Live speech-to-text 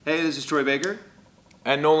Hey, this is Troy Baker.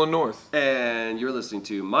 And Nolan North. And you're listening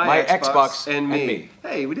to My Xbox and Me.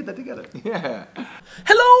 Hey, we did that together. Yeah.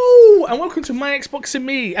 Hello, and welcome to My Xbox and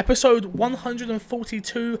Me, episode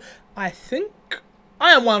 142, I think.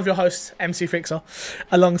 I am one of your hosts, MC Fixer,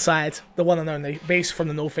 alongside the one and only Beast from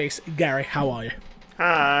the Northeast, Gary. How are you?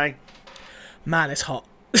 Hi. Man, it's hot.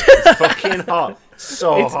 It's fucking hot.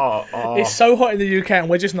 So hot. Oh. It's so hot in the UK and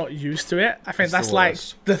we're just not used to it. I think It's that's the like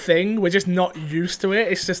worst. the thing. We're just not used to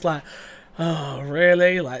it. It's just like, oh,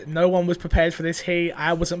 really? Like, no one was prepared for this heat.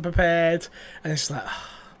 I wasn't prepared. And it's just like, oh,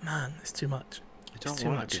 man, it's too much. I don't too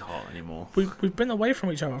want much. to be hot anymore. We've been away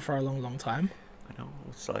from each other for a long, long time. I know.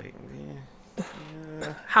 It's like,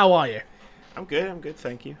 yeah. How are you? I'm good,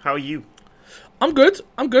 thank you. How are you? I'm good.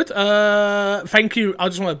 Thank you. I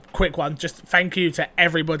just want a quick one. Just thank you to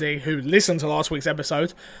everybody who listened to last week's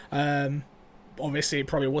episode. Obviously, it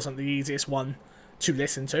probably wasn't the easiest one to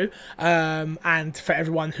listen to. And for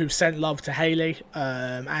everyone who sent love to Hayley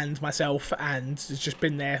and myself and has just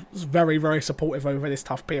been there, very, very supportive over this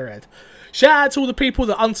tough period. Shout out to all the people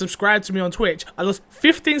that unsubscribed to me on Twitch. I lost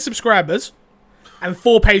 15 subscribers and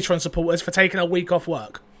 4 Patreon supporters for taking a week off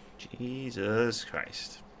work. Jesus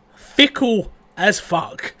Christ. Fickle as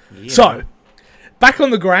fuck. Yeah. So, back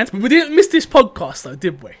on the grind. But we didn't miss this podcast, though,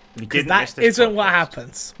 did we? We Because didn't that miss this isn't what podcast.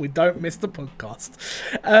 happens. We don't miss the podcast.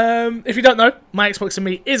 If you don't know, My Xbox and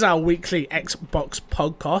Me is our weekly Xbox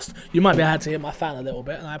podcast. You might be able to hear my fan a little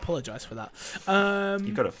bit, and I apologise for that.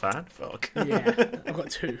 You got a fan? Fuck. Yeah, I've got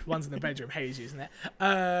 2. One's in the bedroom. Hayes using it.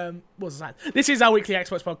 What's the sign? This is our weekly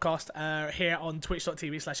Xbox podcast here on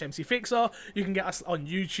twitch.tv/MCFixer. You can get us on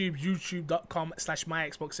YouTube,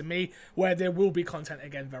 youtube.com/MyXboxandMe, where there will be content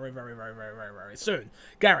again very, very, very, very, very, very soon.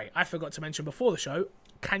 Gary, I forgot to mention before the show,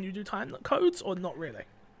 can you do time codes or not really?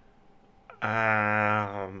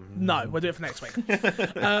 No, we'll do it for next week.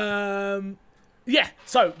 Yeah,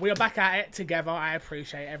 so we are back at it together. I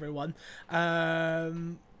appreciate everyone.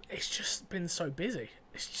 It's just been so busy.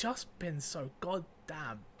 It's just been so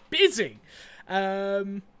goddamn busy.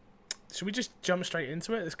 Should we just jump straight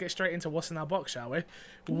into it? Let's get straight into what's in our box, shall we?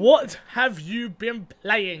 What have you been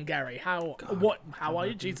playing, Gary? How are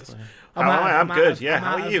you? Jesus. I'm good, yeah.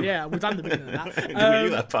 How are you? Yeah, we've done the beginning of that. Did we do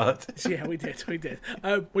that part? Yeah, we did. We've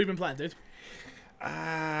been playing, dude.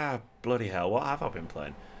 Bloody hell. What have I been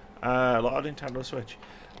playing? A lot of Nintendo Switch.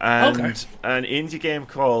 And Okay. an indie game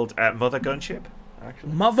called Mother Gunship,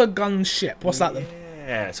 actually. Mother Gunship. What's that then?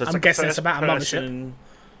 Yeah, so it's I'm like guessing a it's about a mothership. first-person-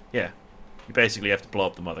 Yeah, you basically have to blow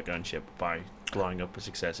up the Mother Gunship by blowing up a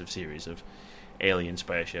successive series of alien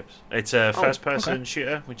spaceships. It's a first-person okay.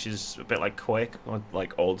 shooter, which is a bit like Quake, or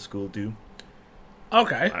like old-school Doom.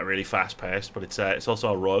 Okay. Like really fast-paced, but it's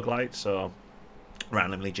also a roguelite, so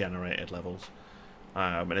randomly generated levels.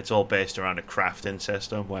 And it's all based around a crafting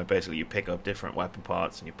system where basically you pick up different weapon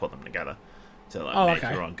parts and you put them together to make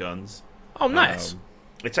okay. your own guns. Oh, nice.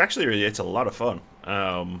 It's actually it's a lot of fun.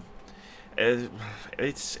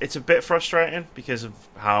 It's a bit frustrating because of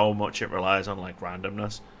how much it relies on like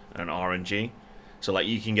randomness and RNG. So like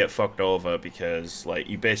you can get fucked over because like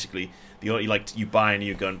you basically you buy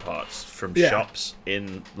new gun parts from shops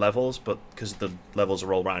in levels, but because the levels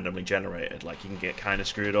are all randomly generated, like you can get kind of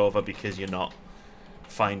screwed over because you're not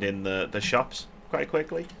finding the shops quite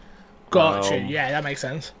quickly. Gotcha. Yeah, that makes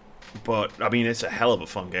sense. But I mean, it's a hell of a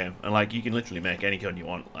fun game, and like you can literally make any gun you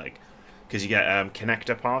want, like because you get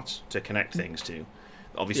connector parts to connect things to,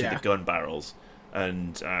 obviously Yeah. the gun barrels,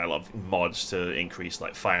 and a lot of mods to increase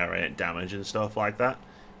like fire rate and damage and stuff like that.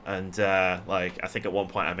 And like I think at one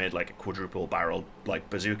point I made like a quadruple barrel like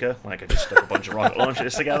bazooka, like I just stuck a bunch of rocket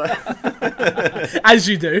launchers together. As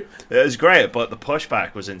you do. It was great, but the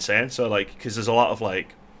pushback was insane. So like, because there's a lot of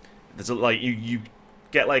like, you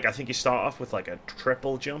get like I think you start off with like a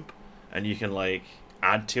triple jump, and you can like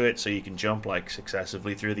add to it so you can jump like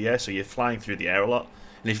successively through the air. So you're flying through the air a lot.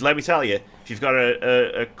 And let me tell you, if you've got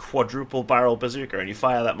a quadruple barrel bazooka and you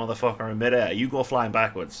fire that motherfucker in midair, you go flying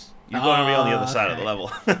backwards. You're going to be on the other side of the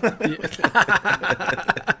level.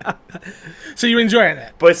 So you're enjoying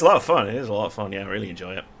it? But it's a lot of fun. It is a lot of fun. Yeah, I really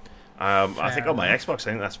enjoy it. I think on my enough. Xbox,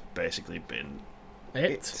 I think that's basically been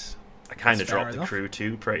It. I kind That's of dropped fair the enough. Crew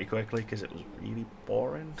 2 pretty quickly because it was really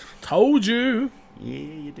boring. Told you. Yeah,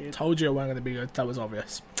 you did. Told you it wasn't going to be good. That was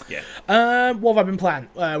obvious. Yeah. What have I been playing?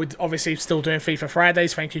 We're obviously still doing FIFA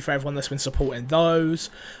Fridays. Thank you for everyone that's been supporting those.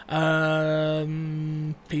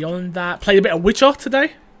 Beyond that, played a bit of Witcher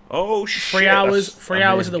today. Oh, shit. 3 hours. That's 3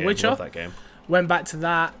 hours of amazing The game. Witcher. Love that game. Went back to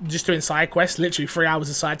that. Just doing side quests. Literally 3 hours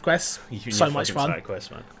of side quests. You So need much fucking fun. Side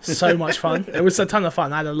quest, man. So much fun. It was a ton of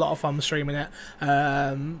fun. I had a lot of fun streaming it.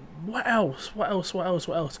 What else?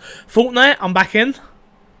 Fortnite, I'm back in.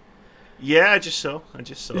 Yeah, I just saw.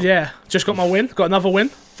 Yeah, just got my win. Got another win.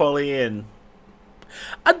 Fully in.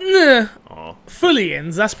 Fully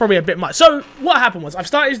in. That's probably a bit much. So what happened was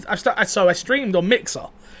So I streamed on Mixer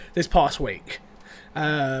this past week.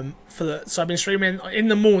 So I've been streaming in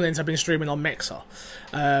the mornings. I've been streaming on Mixer,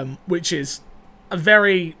 which is a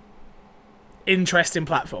very interesting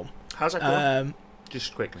platform. How's that going?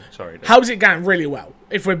 Just quickly, sorry. How's it going? Really well.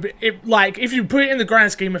 If you put it in the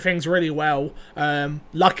grand scheme of things, really well.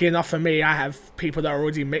 Lucky enough for me, I have people that are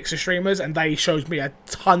already Mixer streamers, and they showed me a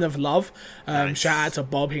ton of love. Nice. Shout out to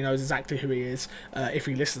Bob. He knows exactly who he is. If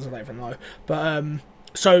he listens, I don't even know. But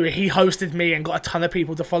so he hosted me and got a ton of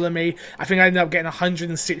people to follow me. I think I ended up getting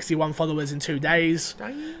 161 followers in 2 days.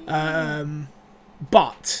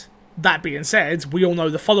 But that being said, we all know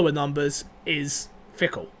the follower numbers is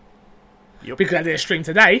fickle. Yep. Because I did a stream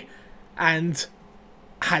today and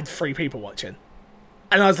had 3 people watching.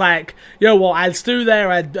 And I was like, yo, well, I had Stu there,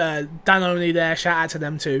 I had Dan Only there, shout out to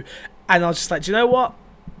them too. And I was just like, do you know what?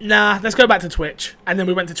 Nah, let's go back to Twitch. And then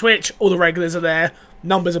we went to Twitch, all the regulars are there,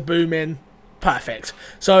 numbers are booming, perfect.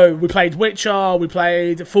 So we played Witcher, we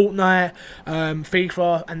played Fortnite,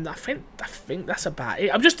 FIFA, and I think that's about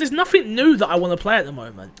it. There's nothing new that I want to play at the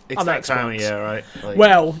moment. It's that time of year, right?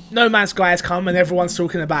 Well, No Man's Sky has come and everyone's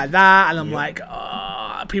talking about that, and I'm like,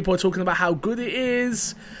 people are talking about how good it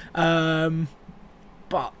is, but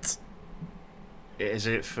is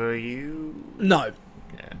it for you? No.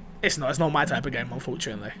 Yeah. It's not. It's not my type of game,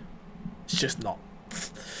 unfortunately. It's just not.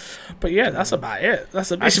 But yeah, that's about it.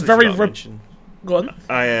 It's very. Go on.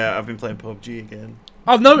 I've been playing PUBG again.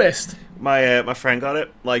 I've noticed. My friend got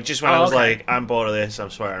it. Like, just when I was like, I'm bored of this, I'm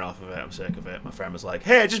swearing off of it, I'm sick of it. My friend was like,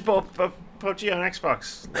 hey, I just bought PUBG on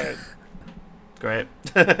Xbox. Like, great.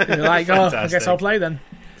 You're like, I guess I'll play then.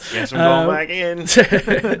 Yes, I'm going back in.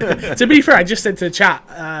 To be fair, I just said to the chat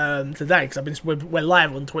today, because we're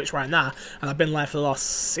live on Twitch right now, and I've been live for the last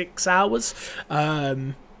 6 hours.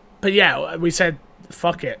 But yeah, we said,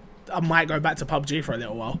 fuck it. I might go back to PUBG for a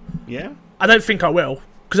little while. Yeah? I don't think I will,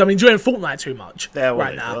 because I'm enjoying Fortnite too much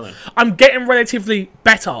right now. I'm getting relatively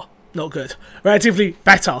better, not good, relatively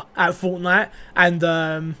better at Fortnite,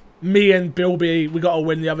 and me and Bilby, we got a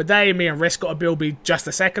win the other day. Me and Risk got a Bilby just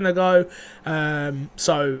a second ago.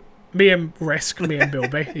 So me and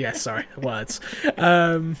Bilby. Yeah, sorry, words.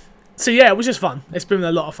 So yeah, it was just fun. It's been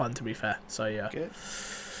a lot of fun, to be fair. So yeah. Good.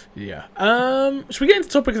 Yeah. Should we get into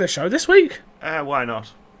the topic of the show this week? Why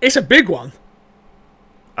not? It's a big one.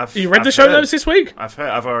 You read the show notes this week? I've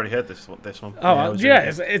already heard this one. Oh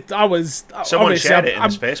yeah, someone shared it in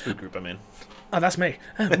this Facebook group I'm in. Oh, that's me.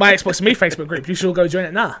 My Xbox and Me Facebook group. You should go join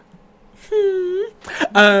it now.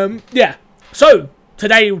 Yeah. So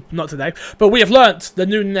not today, but we have learnt the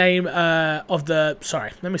new name of the.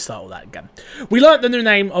 Sorry, let me start all that again. We learnt the new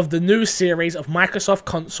name of the new series of Microsoft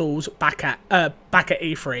consoles back at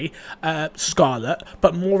E3, Scarlet.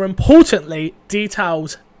 But more importantly,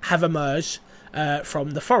 details have emerged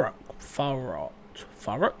from the Farrot.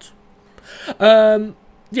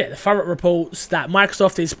 The Farrot reports that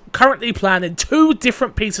Microsoft is currently planning 2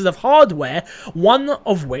 different pieces of hardware, one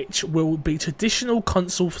of which will be traditional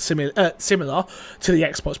console similar to the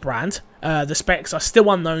Xbox brand. The specs are still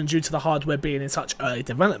unknown due to the hardware being in such early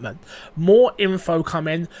development. More info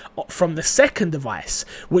coming from the second device,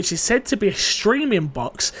 which is said to be a streaming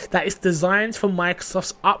box that is designed for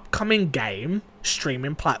Microsoft's upcoming game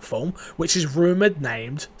streaming platform, which is rumoured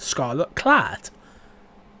named Scarlet Clad.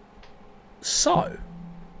 So,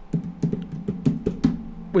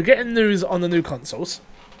 we're getting news on the new consoles.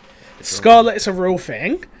 Scarlet is a real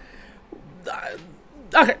thing.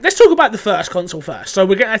 Okay, let's talk about the first console first. So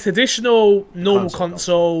we're getting a traditional, normal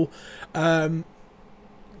console. What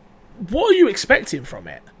are you expecting from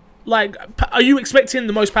it? Like, are you expecting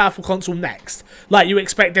the most powerful console next? Like, you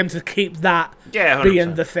expect them to keep that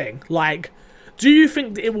being the thing? Like, do you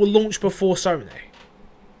think that it will launch before Sony?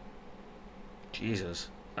 Jesus.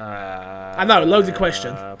 I know, loaded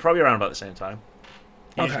question. Probably around about the same time.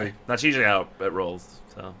 Usually. Okay. That's usually how it rolls.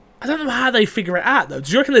 So. I don't know how they figure it out, though.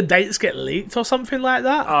 Do you reckon the dates get leaked or something like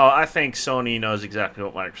that? Oh, I think Sony knows exactly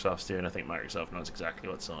what Microsoft's doing. I think Microsoft knows exactly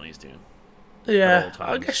what Sony's doing. Yeah,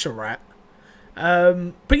 I guess you're right.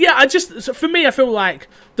 But yeah, for me, I feel like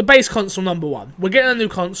the base console number 1. We're getting a new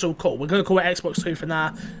console, cool. We're going to call it Xbox 2 for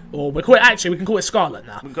now. Or we can call it Scarlet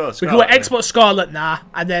now. We can call it Xbox Scarlet now,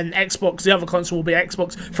 and then Xbox, the other console will be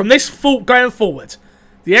Xbox. From this going forward,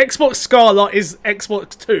 the Xbox Scarlet is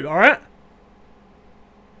Xbox 2, alright?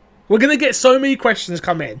 We're going to get so many questions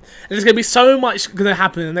come in. And there's going to be so much going to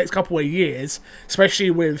happen in the next couple of years,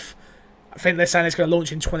 especially with I think they're saying it's going to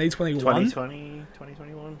launch in 2021. 2020,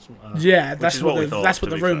 2021? Yeah, that's what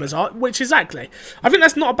the rumours are. Which, exactly. I think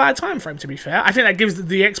that's not a bad time frame, to be fair. I think that gives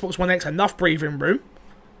the Xbox One X enough breathing room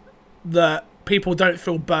that people don't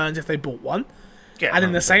feel burned if they bought one. Yeah, and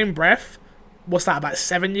in the same breath, what's that, about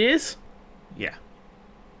 7 years? Yeah.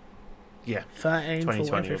 Yeah. 13,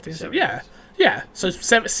 14, 15, 7 yeah. years. Yeah, so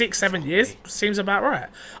 6-7 years seems about right.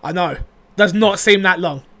 I know. Does not seem that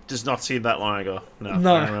long. Does not seem that long ago. No,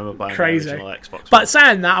 No, I remember buying crazy. the original Xbox One. But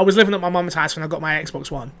saying that, I was living at my mum's house when I got my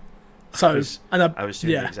Xbox One. So, I was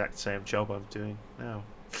doing the exact same job I'm doing now.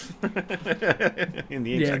 In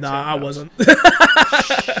the exact same I house. wasn't.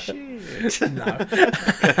 Shit. No.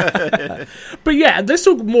 But yeah, let's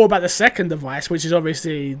talk more about the second device, which is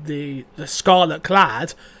obviously the Scarlet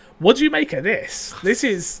Clad. What do you make of this? This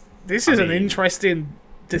is an interesting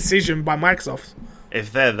decision by Microsoft.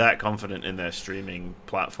 If they're that confident in their streaming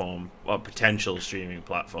platform or potential streaming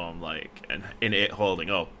platform, like, and in it holding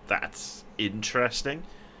up, that's interesting.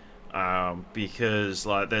 Because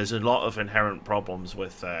like there's a lot of inherent problems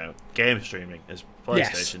with game streaming, as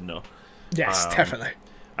PlayStation know. Yes, definitely.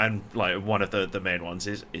 And like one of the main ones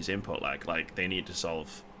is input lag. Like they need to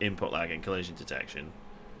solve input lag and collision detection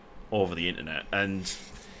over the internet. And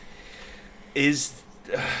is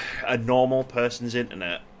a normal person's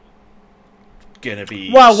internet gonna be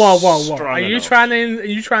whoa? Are you trying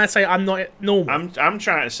to say I'm not normal? I'm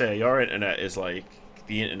trying to say your internet is like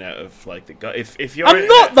the internet of like the god. If you're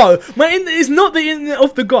not though. My internet is not the internet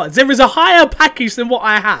of the gods. There is a higher package than what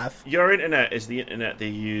I have. Your internet is the internet they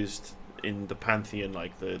used in the pantheon,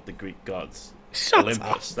 like the Greek gods. Shut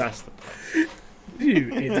Olympus. up. That's the point. You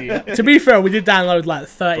idiot. To be fair, we did download like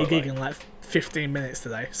 30 But, gig like, in like 15 minutes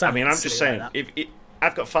today. So I mean, I'm just saying,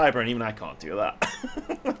 I've got fiber and even I can't do that.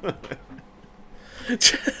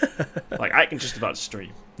 Like I can just about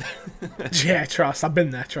stream. Yeah, I've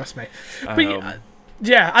been there. Trust me. But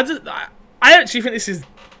yeah, I actually think this is.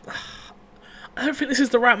 I don't think this is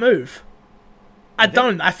the right move. I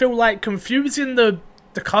don't. I feel like confusing the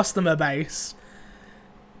customer base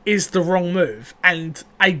is the wrong move, and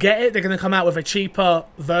I get it. They're going to come out with a cheaper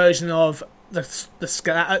version of the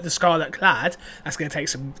Scarlet Clad. That's going to take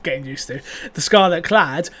some getting used to. The Scarlet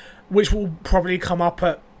Clad, which will probably come up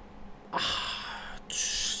at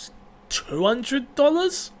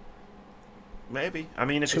 $200. Maybe. I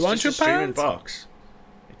mean, if it's just a streaming box,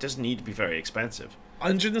 it doesn't need to be very expensive.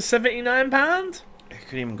 £179. It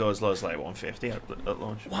could even go as low as like 150 at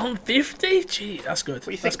launch. 150? Gee, that's good.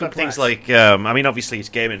 But you That's think good about things price. like, I mean, obviously it's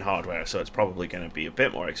gaming hardware, so it's probably going to be a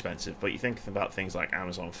bit more expensive. But you think about things like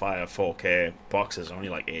Amazon Fire 4K boxes, only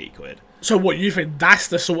like £80. So what, you think that's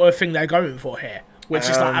the sort of thing they're going for here? Which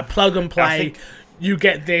is like a plug and play, you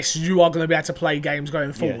get this, you are going to be able to play games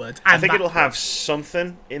going forward. Yeah. I think it'll have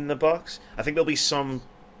something in the box. I think there'll be some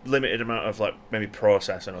limited amount of like maybe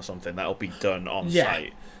processing or something that'll be done on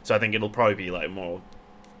site. So I think it'll probably be like more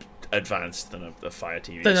advanced than a Fire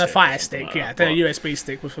TV. Than a Fire Stick, like yeah. that. Than a USB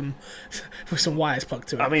stick with some wires plugged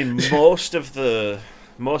to it. I mean, most of the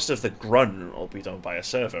grunt will be done by a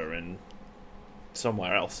server in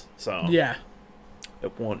somewhere else. So yeah.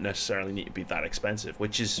 It won't necessarily need to be that expensive,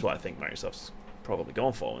 which is what I think Microsoft's probably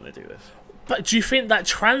going for when they do this. But do you think that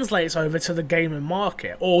translates over to the gaming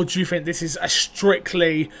market? Or do you think this is a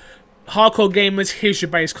strictly hardcore gamers, here's your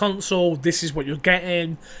base console, this is what you're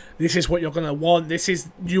getting, this is what you're going to want,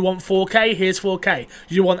 you want 4K, here's 4K.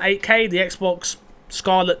 You want 8K, the Xbox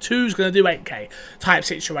Scarlet 2 is going to do 8K type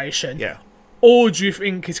situation. Yeah. Or do you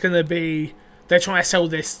think it's going to be, they're trying to sell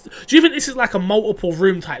this, do you think this is like a multiple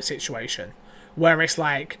room type situation? Where it's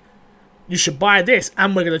like, you should buy this,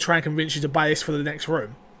 and we're going to try and convince you to buy this for the next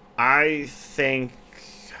room. I think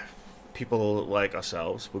people like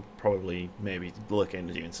ourselves would probably maybe look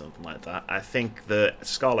into doing something like that. I think the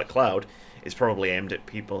Scarlet Cloud is probably aimed at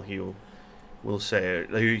people who will say,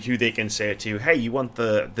 who they can say to, hey, you want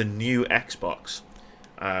the new Xbox?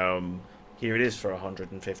 Here it is for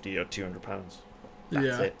 £150 or £200. That's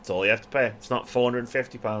it. That's all you have to pay. It's not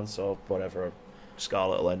 £450 or whatever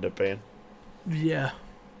Scarlet will end up being. Yeah.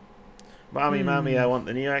 Mommy, I want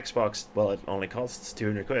the new Xbox. Well, it only costs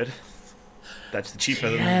 £200. That's cheaper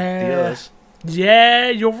than the others. Yeah,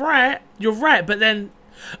 you're right. But then,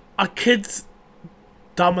 are kids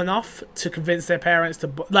dumb enough to convince their parents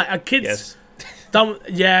to are kids? Yes. Dumb?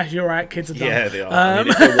 Yeah, you're right. Kids are dumb. Yeah, they are. I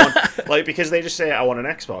mean, if they want, like, because they just say, "I want an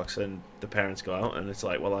Xbox," and the parents go out, and it's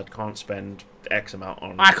like, "Well, I can't spend X amount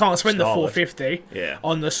on." I can't spend Scarlet. the $450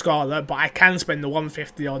 on the Scarlet, but I can spend the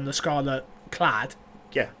 $150 on the Scarlet Clad.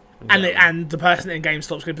 Yeah. Exactly. And the person in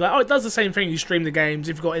GameStop's going to be like, oh, it does the same thing. You stream the games.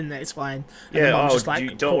 If you've got internet, it's fine. And Yeah, the mum's just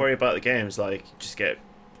like, don't worry about the games. Like, just get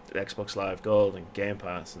Xbox Live Gold and Game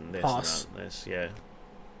Pass and this Pass. and that and this, yeah.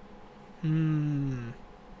 Hmm.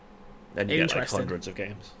 Then you get like Interesting. hundreds of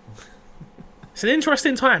games. It's an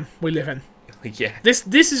interesting time we live in. Yeah. This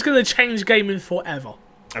is going to change gaming forever.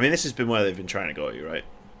 I mean, this has been where they've been trying to go at you, right?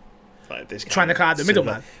 Like this Trying to cut out the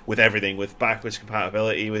middleman. with everything, with backwards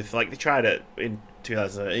compatibility, with like they tried it in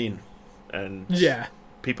 2013, and Yeah.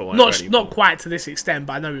 people weren't Not ready. not quite to this extent,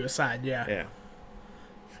 but I know what you're saying. Yeah. Yeah.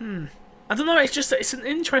 I don't know. It's an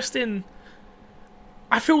interesting.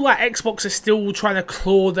 I feel like Xbox is still trying to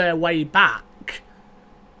claw their way back.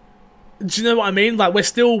 Do you know what I mean? Like we're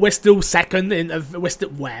still second in. We're still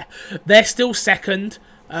where they're still second.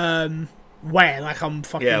 Where like I'm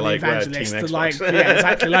fucking Yeah, like, where evangelist. Team Xbox. Like yeah,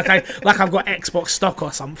 exactly. Like I've got Xbox stock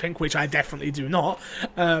or something, which I definitely do not.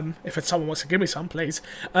 If someone wants to give me some, please.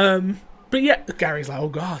 But yeah, Gary's like, oh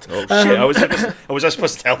god. Oh shit! Was I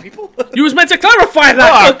supposed to tell people? You was meant to clarify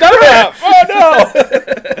that. Oh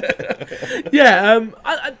no! Yeah,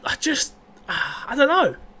 I just, I don't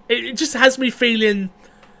know. It just has me feeling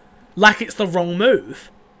like it's the wrong move.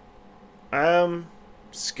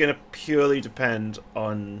 It's gonna purely depend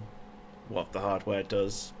on what the hardware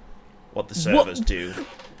does, what the servers do.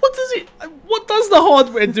 What does the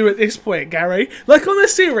hardware do at this point, Gary? Like, on a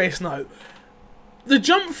serious note, the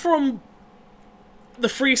jump from the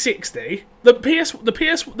 360, the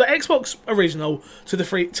Xbox original to the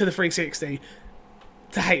 360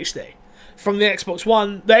 to HD, from the Xbox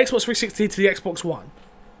One, the Xbox 360 to the Xbox One.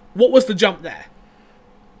 What was the jump there?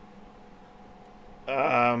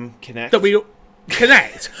 Connect. That we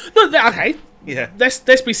connect. No, okay. Yeah.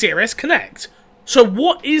 Let's be serious. Connect. So,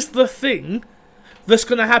 what is the thing that's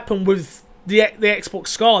going to happen with the Xbox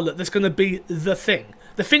Scarlet? That's going to be the thing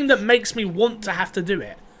that makes me want to have to do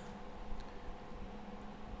it.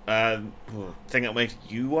 Thing that makes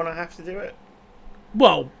you want to have to do it.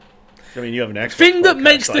 Well, I mean, you have an Xbox. thing that podcast,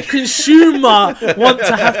 makes like... the consumer want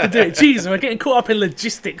to have to do it. Jeez, we're getting caught up in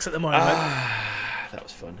logistics at the moment. That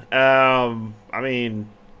was fun. I mean,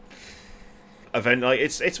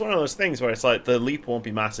 it's one of those things where it's like the leap won't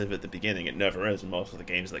be massive at the beginning. It never is, and most of the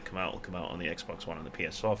games that come out will come out on the Xbox One and the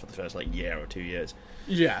PS4 for the first year or 2 years.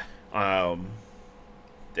 Yeah.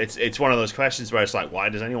 It's one of those questions where it's like, why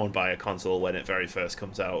does anyone buy a console when it very first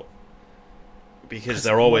comes out? Because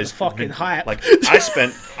they're always fucking hype. Like I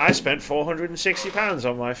spent £460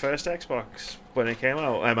 on my first Xbox when it came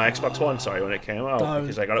out. My Xbox One, sorry, when it came out,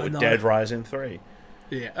 because I got it with Dead Rising 3.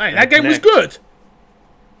 Yeah, hey, that game was good.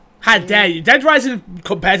 How dare you? Dead Rising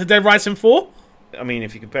compared to Dead Rising 4? I mean,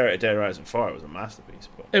 if you compare it to Dead Rising 4, it was a masterpiece.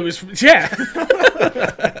 But... It was, yeah.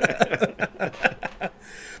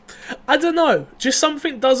 I don't know. Just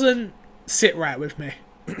something doesn't sit right with me.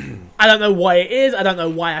 I don't know why it is. I don't know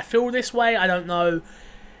why I feel this way. I don't know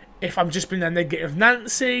if I'm just being a negative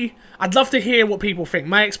Nancy. I'd love to hear what people think.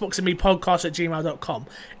 My Xbox and Me podcast at gmail.com.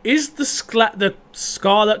 Is the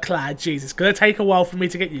Scarlet Clad, Jesus, it's going to take a while for me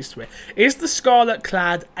to get used to it. Is the Scarlet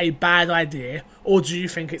Clad a bad idea, or do you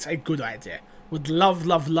think it's a good idea? Would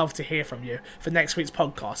love to hear from you for next week's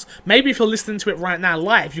podcast. Maybe if you're listening to it right now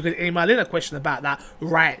live, you could email in a question about that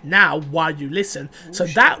right now while you listen.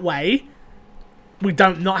 That way, we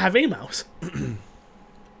don't not have emails.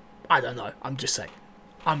 I don't know. I'm just saying.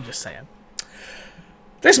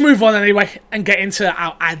 Let's move on anyway and get into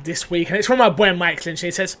our ad this week. And it's from our boy Mike Lynch.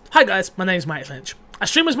 He says, "Hi guys, my name's Mike Lynch. I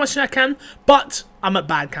stream as much as I can, but I'm at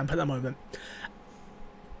Bandcamp at the moment."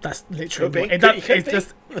 That's literally what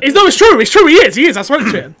it's true. It's true. He is. I spoke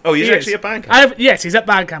to him. Oh, he's actually at Bandcamp? Yes, he's at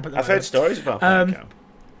Bandcamp at the moment. I've heard stories about Bandcamp.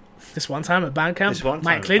 This one time at Bandcamp,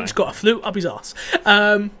 Mike Lynch got a flute up his arse.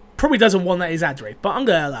 Probably doesn't want that his ad read, but I'm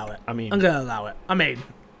going to allow it. I'm going to allow it. I mean,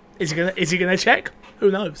 is he gonna check? Who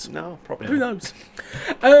knows? No, probably Who not. knows?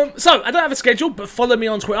 So, I don't have a schedule, but follow me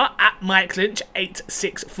on Twitter at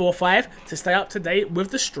MikeLynch8645 to stay up to date with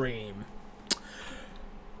the stream.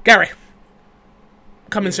 Gary,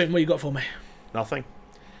 coming soon. What you got for me? Nothing.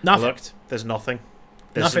 Nothing. I looked. There's nothing.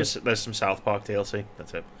 There's some South Park DLC.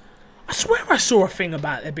 That's it. I swear I saw a thing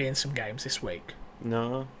about there being some games this week.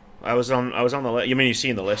 No, I was on the list. You mean you've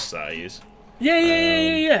seen the list that I use?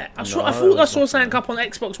 Yeah. I thought I saw something up on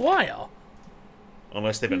Xbox Wire.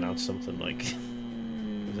 Unless they've announced something like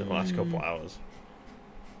within the last couple of hours.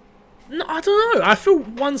 No, I don't know. I feel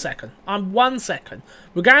 1 second. I'm 1 second.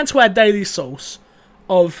 We're going to our daily source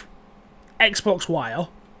of Xbox Wire.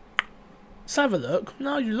 Let's have a look.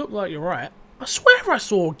 No, you look like you're right. I swear I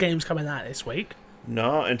saw games coming out this week.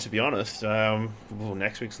 No, and to be honest,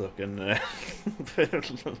 next week's looking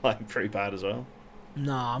like pretty bad as well.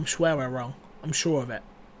 Nah, I'm sure we're wrong. I'm sure of it.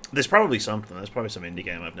 There's probably something. There's probably some indie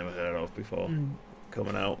game I've never heard of before.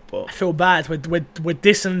 coming out, but I feel bad. We're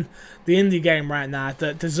dissing the indie game right now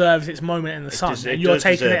that deserves its moment in the sun. You're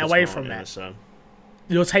taking it away from it.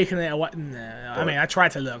 You're taking it away. Nah, I mean, I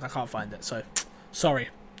tried to look. I can't find it. So, sorry.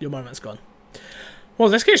 Your moment's gone. Well,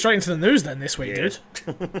 let's get straight into the news then this week, dude.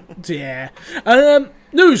 Yeah.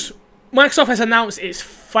 News. Microsoft has announced its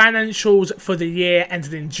financials for the year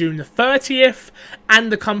ended in June the 30th,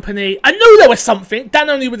 and the company... I knew there was something. Dan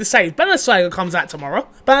only would have said, Banner Saga comes out tomorrow.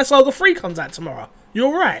 Banner Saga 3 comes out tomorrow.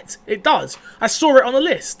 You're right. It does. I saw it on the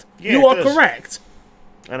list. Yeah, you are correct.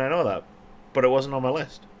 And I know that. But it wasn't on my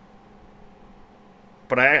list.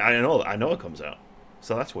 But I know it comes out.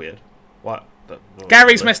 So that's weird. What?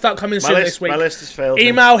 Gary's messed up coming soon this week. My list has failed.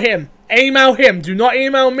 Email him. Do not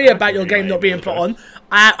email me about your game not being put on.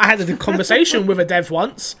 I had a conversation with a dev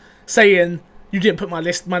once saying you didn't put my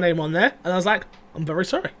name on there, and I was like, I'm very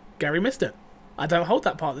sorry. Gary missed it. I don't hold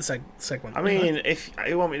that part of the segment. I mean, if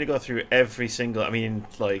you want me to go through every single,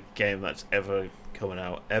 game that's ever coming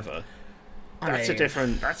out ever, that's a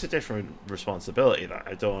different responsibility that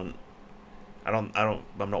I'm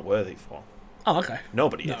not worthy for. Oh, okay.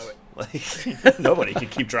 Nobody is. Nobody can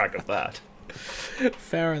keep track of that.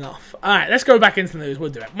 Fair enough. Alright, let's go back into the news.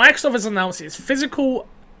 We'll do it. Microsoft has announced its physicals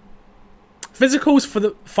for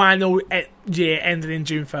the final year ended in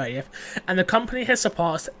June 30th, and the company has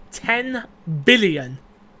surpassed 10 billion,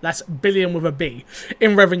 that's billion with a B,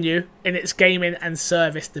 in revenue in its gaming and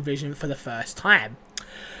service division for the first time.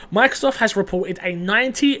 Microsoft has reported a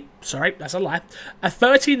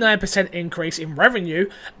 39% increase in revenue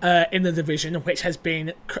in the division, which has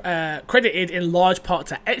been credited in large part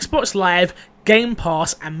to Xbox Live, Game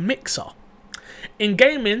Pass, and Mixer. In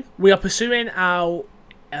gaming, we are pursuing our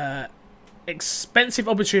expansive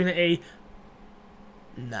opportunity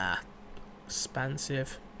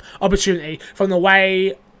from the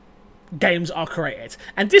way games are created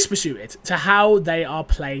and distributed to how they are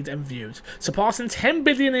played and viewed, surpassing 10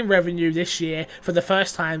 billion in revenue this year for the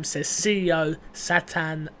first time, says CEO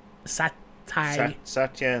Satya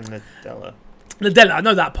Nadella, I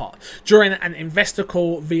know that part, during an investor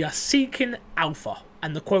call via Seeking Alpha.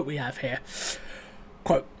 And the quote we have here,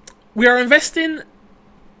 quote, we are investing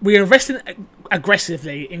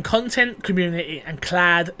aggressively in content, community, and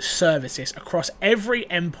cloud services across every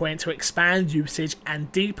endpoint to expand usage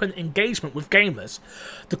and deepen engagement with gamers.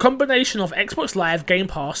 The combination of Xbox Live, Game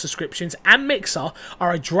Pass subscriptions, and Mixer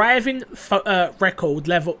are driving record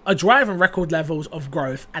levels of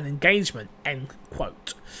growth and engagement. End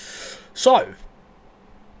quote. So,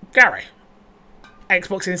 Gary,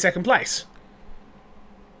 Xbox in second place,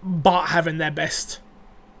 but having their best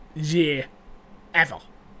year ever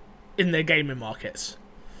in their gaming markets.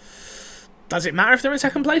 Does it matter if they're in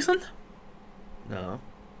second place then? No.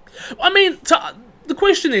 I mean, the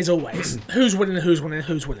question is always who's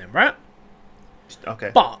winning, right?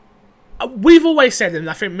 Okay. But we've always said, and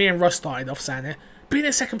I think me and Russ started off saying it, being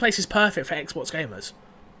in second place is perfect for Xbox gamers.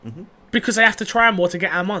 Mm-hmm. Because they have to try more to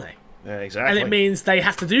get our money. Yeah, exactly. And it means they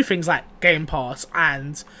have to do things like Game Pass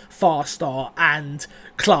and Fast Start and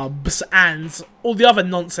clubs and all the other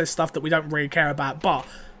nonsense stuff that we don't really care about, but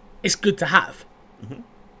it's good to have. Mm-hmm.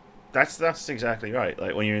 That's exactly right.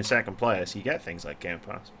 Like when you're in second place, you get things like Game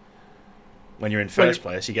Pass. When you're in first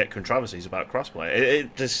place, you get controversies about crossplay.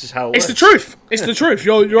 This is how it works. It's the truth. It's the truth.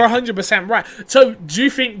 You're 100% right. So, do you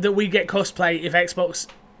think that we get crossplay if Xbox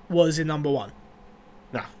was in number one?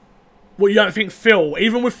 No. Well, you don't think Phil,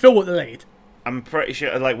 even with Phil at the lead? I'm pretty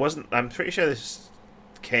sure. I'm pretty sure this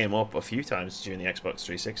came up a few times during the Xbox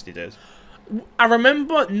 360 days. I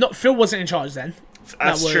remember Phil wasn't in charge then.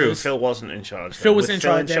 That's true. Phil wasn't in charge. Phil was in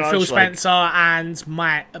charge then. Phil Spencer and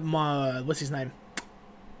my what's his name?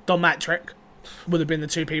 Don Matrick would have been the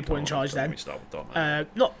two people in charge then.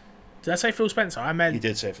 Did I say Phil Spencer? I meant... You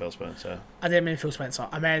did say Phil Spencer. I didn't mean Phil Spencer.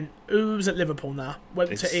 I meant who's at Liverpool now?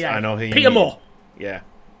 Went to EA. I know who you Peter mean. Moore. Yeah.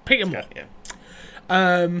 Peter Moore. Yeah.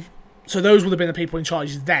 So those would have been the people in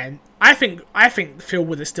charge then. I think Phil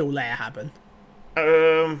would have still let it happen.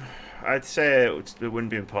 I'd say it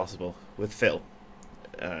wouldn't be impossible with Phil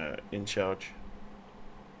in charge.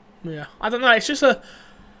 Yeah, I don't know. It's just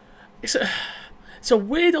it's a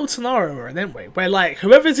weird old scenario, isn't we? Where like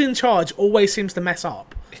whoever's in charge always seems to mess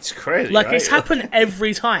up. It's crazy. Like right? It's happened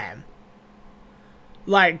every time.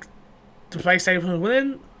 Like the PlayStation was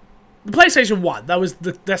winning. The PlayStation 1,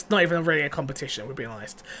 that's not even really a competition, we're being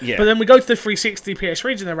honest. Yeah. But then we go to the 360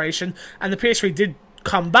 PS3 generation, and the PS3 did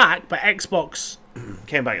come back, but Xbox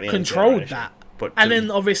came back. Controlled that. And then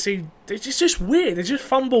obviously it's just weird. They just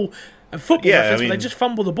fumble, and football they just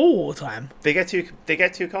fumble the ball all the time. They get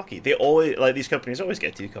too cocky. They always these companies always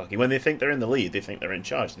get too cocky when they think they're in the lead. They think they're in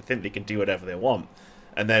charge. They think they can do whatever they want,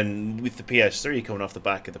 And then with the PS3 coming off the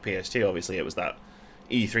back of the PS2, obviously it was that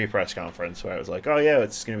E3 press conference where it was like, oh yeah,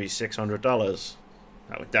 it's going to be $600.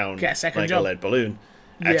 That went down like a lead balloon.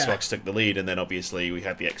 Yeah. Xbox took the lead, and then obviously we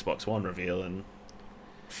had the Xbox One reveal, and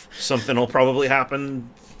something will probably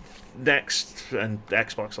happen next, and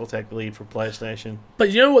Xbox will take the lead from PlayStation.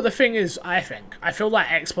 But you know what the thing is, I feel like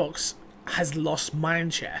Xbox has lost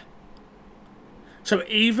mindshare. So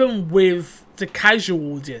even with the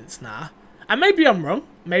casual audience now, and maybe I'm wrong,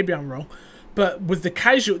 but with the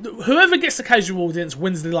casual, whoever gets the casual audience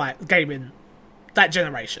wins the gaming that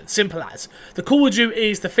generation. Simple as. The Call of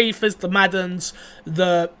Duties, the FIFAs, the Maddens,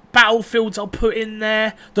 the Battlefields I'll put in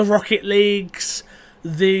there, the Rocket Leagues,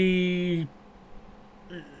 the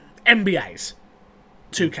NBAs,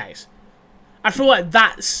 2Ks. I feel like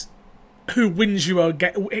that's who wins you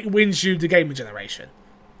the gaming generation.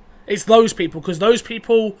 It's those people, because those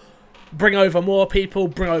people bring over more people,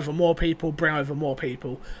 that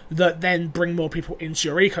then bring more people into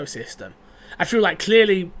your ecosystem. I feel like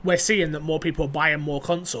clearly we're seeing that more people are buying more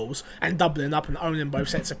consoles and doubling up and owning both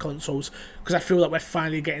sets of consoles, because I feel like we're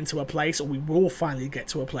finally getting to a place, or we will finally get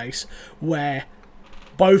to a place, where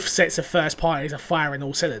both sets of first parties are firing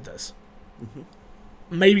all cylinders. Mm-hmm.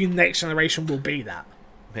 Maybe next generation will be that.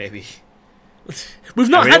 Maybe. We've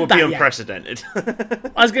not had that yet. It would be unprecedented.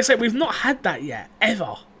 I was going to say, we've not had that yet,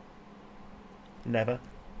 ever. Never.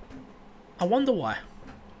 I wonder why.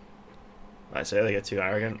 I say they get too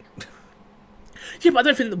arrogant. Yeah, but I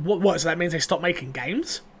don't think... What, so that means they stop making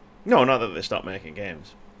games? No, not that they stop making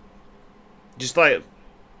games. Just like...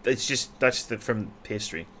 It's just... That's from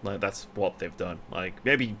history. Like, that's what they've done. Like,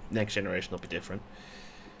 maybe next generation will be different.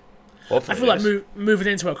 Hopefully I feel like moving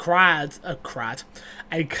into a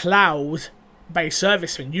cloud-based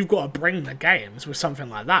service thing, you've got to bring the games with something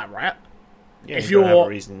like that, right? Yeah, if you're... have a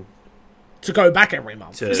reason to go back every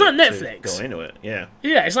month. It's like Netflix. To go into it, yeah.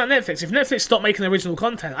 Yeah, it's like Netflix. If Netflix stopped making original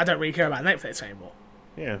content, I don't really care about Netflix anymore.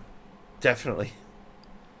 Yeah, definitely.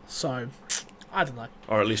 So, I don't know.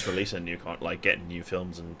 Or at least releasing getting new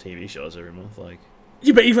films and TV shows every month, like.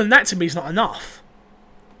 Yeah, but even that to me is not enough.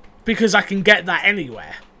 Because I can get that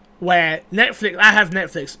anywhere. Where Netflix, I have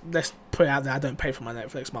Netflix, let's put it out there, I don't pay for my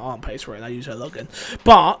Netflix, my aunt pays for it, and I use her login.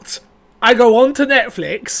 But, I go on to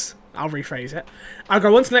Netflix... I'll rephrase it. I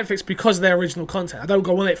go onto Netflix because of their original content. I don't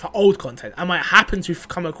go on it for old content. I might happen to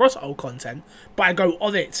come across old content, but I go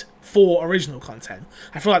on it for original content.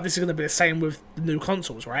 I feel like this is going to be the same with the new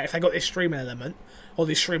consoles, right? If they got this streaming element, or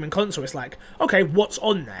this streaming console, it's like, okay, what's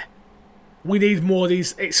on there? We need more of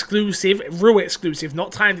these exclusive, real exclusive,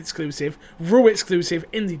 not timed exclusive, real exclusive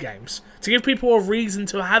indie games, to give people a reason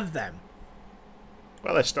to have them.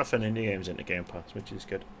 Well, they're stuffing indie games into Game Pass, which is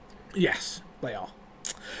good. Yes, they are.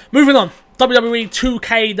 Moving on, WWE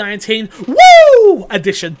 2K19 Woo!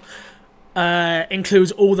 Edition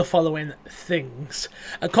includes all the following things: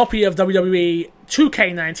 a copy of WWE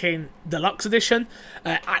 2K19 Deluxe Edition,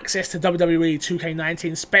 access to WWE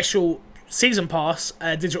 2K19 Special Season Pass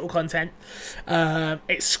digital content,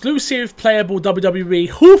 exclusive playable WWE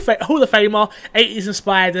Hall of Famer 80s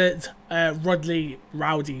inspired Rodley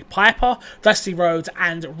Rowdy Piper, Dusty Rhodes,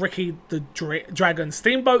 and Ricky the Dragon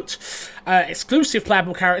Steamboat. Exclusive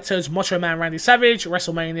playable characters: Macho Man Randy Savage,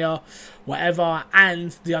 WrestleMania, whatever,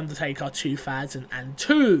 and The Undertaker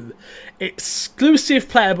 2002. Exclusive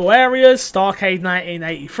playable areas: Starrcade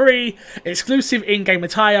 1983. Exclusive in-game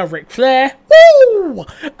attire: Ric Flair, woo!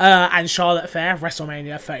 And Charlotte Flair,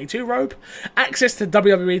 WrestleMania 32 robe. Access to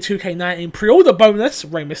WWE 2K19 pre-order bonus: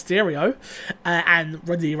 Rey Mysterio and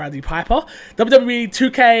Rodley Rowdy Piper. WWE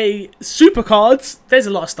 2K Supercards. There's a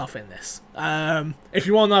lot of stuff in this. If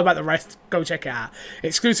you want to know about the rest, go check it out.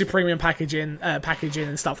 Exclusive premium packaging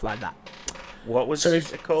and stuff like that. What was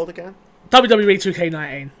it called again? WWE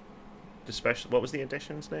 2K19. The special. What was the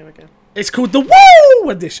edition's name again? It's called the Woo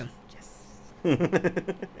Edition. Yes.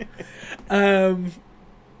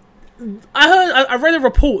 I read a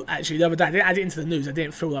report actually the other day. I didn't add it into the news. I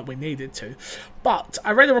didn't feel like we needed to, but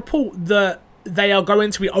I read a report that they are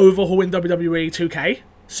going to be overhauling WWE 2K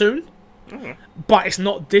soon, but it's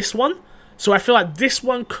not this one. So I feel like this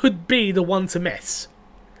one could be the one to miss,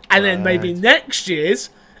 and then maybe next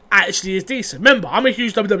year's actually is decent. Remember, I'm a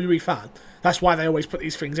huge WWE fan. That's why they always put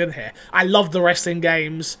these things in here. I love the wrestling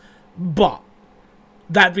games, but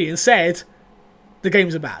that being said, the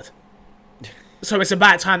games are bad. So it's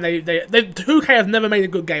about time they 2K have never made a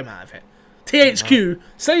good game out of it. THQ,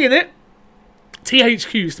 saying it,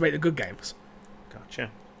 THQ used to make the good games. Gotcha.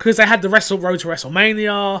 Because they had the Road to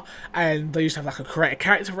WrestleMania, and they used to have like a creative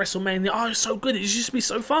character WrestleMania. Oh, it's so good. It used to be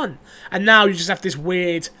so fun. And now you just have this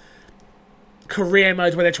weird career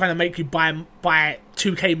mode where they're trying to make you buy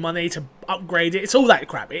 2K money to upgrade it. It's all that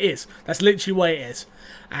crap. It is. That's literally what it is.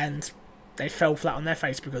 And they fell flat on their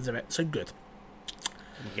face because of it. So good.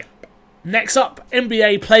 Yep. Next up,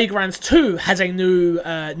 NBA Playgrounds 2 has a new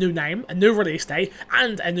name, a new release date,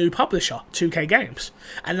 and a new publisher, 2K Games.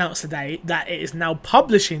 Announced today that it is now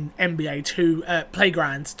publishing NBA 2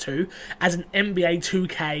 Playgrounds 2 as an NBA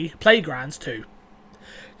 2K Playgrounds 2.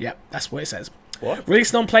 Yep, that's what it says. What?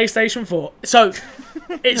 Released on PlayStation 4. So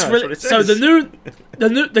it's No, that's what it so says.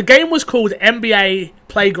 the game was called NBA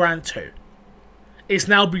Playground 2. It's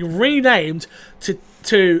now been renamed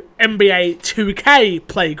to NBA 2K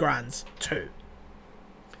Playgrounds 2.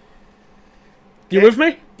 You with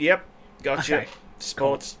me? Yep. Gotcha. Okay.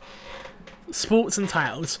 Sports. Sports and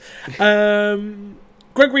titles.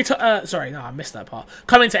 Gregory, sorry, no, I missed that part.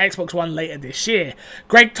 Coming to Xbox One later this year.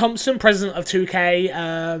 Greg Thompson, president of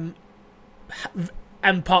 2K,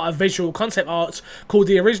 and part of Visual Concept Arts, called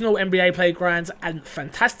the original NBA Playgrounds a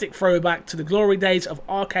fantastic throwback to the glory days of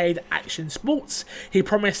arcade action sports. He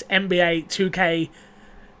promised NBA 2K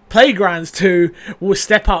Playgrounds 2 will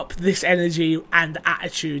step up this energy and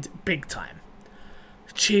attitude big time.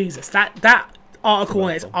 Jesus, that article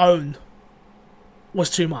on its own was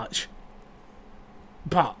too much.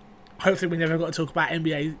 But hopefully we never got to talk about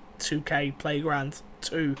NBA 2K Playgrounds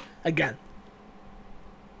 2 again.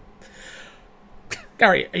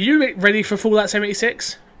 Gary, are you ready for Fallout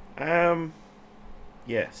 76?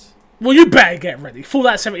 Yes. Well, you better get ready.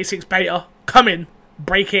 Fallout 76 beta, come in,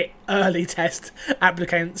 break it, early test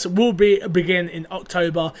applicants will begin in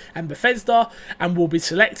October, and Bethesda, and will be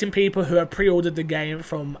selecting people who have pre-ordered the game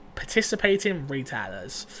from participating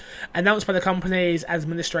retailers. Announced by the company's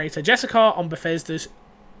administrator Jessica on Bethesda's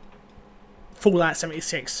Fallout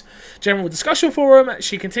 76 general discussion forum,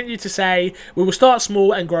 she continued to say, "We will start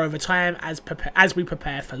small and grow over time as we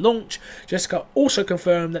prepare for launch." Jessica also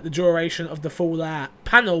confirmed that the duration of the Fallout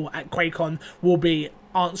panel at QuakeCon will be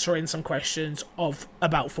answering some questions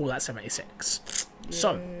about Fallout 76.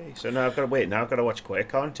 So now I've got to wait. Now I've got to watch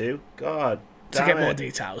QuakeCon too. God. To get more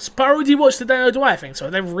details. But I already watched the demo, do I think? So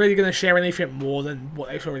are they really going to share anything more than what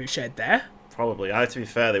they've already shared there? Probably. To be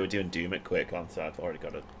fair, they were doing Doom at QuakeCon, so I've already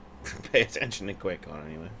got to pay attention to QuakeCon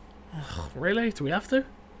anyway. Really? Do we have to? If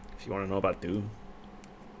you want to know about Doom.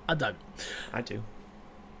 I don't. I do.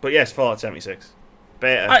 But yes, Fallout 76.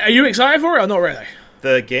 Beta. Are you excited for it or not really?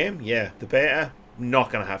 The game? Yeah. The beta?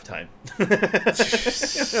 Not going to have time.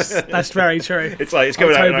 That's very true. It's like, it's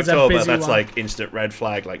coming out in October's a October. busy That's one. like instant red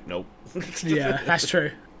flag. Like, nope. Yeah, that's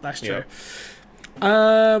true. That's true.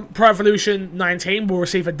 Yeah. Pro Evolution 19 will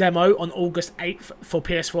receive a demo on August 8th for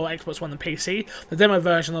PS4, Xbox One and PC. The demo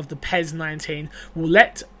version of the PES 19 will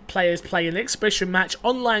let players play an exhibition match,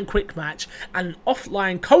 online quick match, and an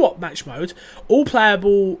offline co-op match mode, all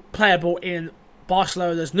playable in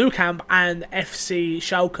Barcelona's Nou Camp and FC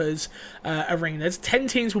Schalke's arenas. 10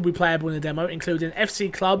 teams will be playable in the demo, including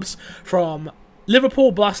FC clubs from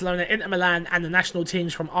Liverpool, Barcelona, Inter Milan, and the national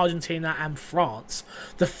teams from Argentina and France.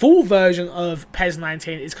 The full version of PES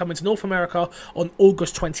 19 is coming to North America on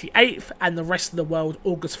August 28th and the rest of the world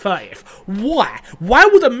August 30th. Why? Why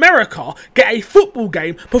would America get a football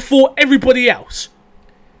game before everybody else?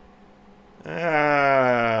 Maybe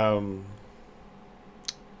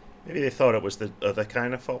they thought it was the other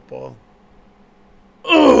kind of football.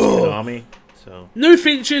 Army. So. New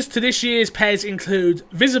features to this year's PES include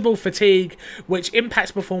visible fatigue, which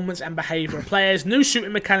impacts performance and behaviour of players, new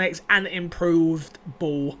shooting mechanics, and improved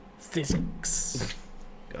ball physics.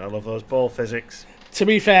 I love those ball physics. To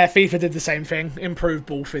be fair, FIFA did the same thing, improved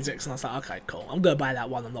ball physics, and I was like, okay, cool, I'm going to buy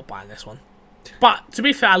that one, I'm not buying this one. But, to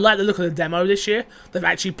be fair, I like the look of the demo this year. They've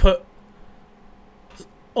actually put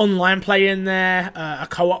online play in there, a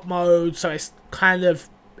co-op mode, so it's kind of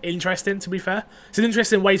interesting, to be fair. It's an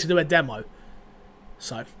interesting way to do a demo.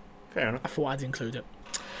 So, fair enough. I thought I'd include it.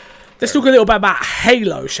 Let's talk a little bit about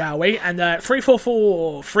Halo, shall we? And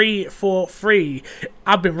 343.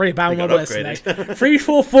 I've been really bad with my words today.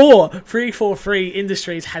 343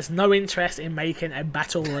 Industries has no interest in making a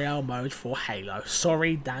Battle Royale mode for Halo.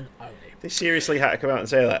 Sorry, Dan Only. They seriously had to come out and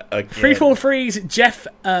say that again. 343's Jeff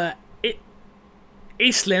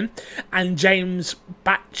Eastlin and James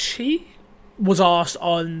Batchy was asked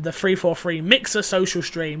on the 343 Mixer social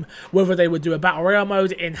stream whether they would do a Battle Royale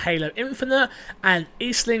mode in Halo Infinite, and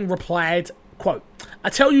Eastling replied, quote,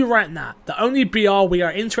 "I tell you right now, the only BR we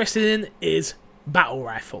are interested in is Battle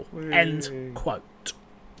Rifle." End quote.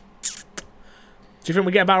 Do you think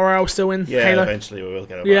we get a Battle Royale still in Halo? Eventually we will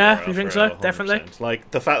get a Battle Yeah, Royale you think for so? 100%. Definitely.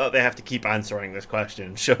 Like, the fact that they have to keep answering this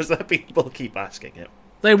question shows that people keep asking it.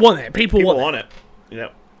 They want it. People People want want it.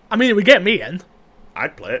 Yep. I mean, it would get me in.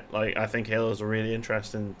 I'd play it. Like, I think Halo's a really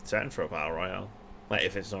interesting setting for a battle royale. Like,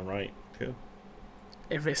 if it's done right, cool.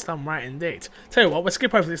 If it's done right, indeed. Tell you what, we'll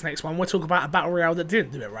skip over this next one. We'll talk about a battle royale that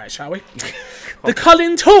didn't do it right, shall we? The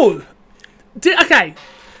Culling 2. Okay.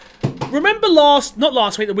 Remember not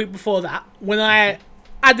last week, the week before that, when I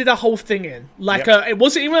added a whole thing in? Like, it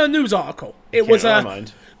wasn't even a news article. It was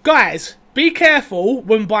guys, be careful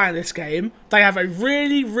when buying this game. They have a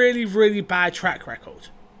really, really, really bad track record.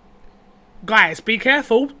 Guys, be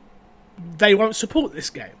careful. They won't support this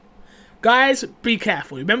game. Guys, be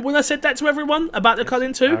careful. Remember when I said that to everyone about the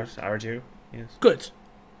Culling 2? I do, yes. Good.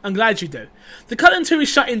 I'm glad you do. The Culling 2 is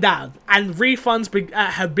shutting down, and refunds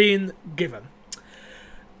have been given.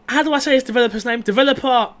 How do I say his developer's name?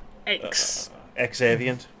 Developer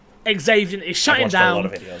Xaviant. Xaviant is shutting down. A lot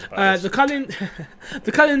of videos about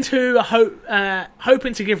the Culling 2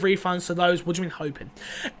 hoping to give refunds to those. What do you mean hoping?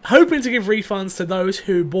 Hoping to give refunds to those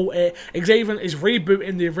who bought it. Xaviant is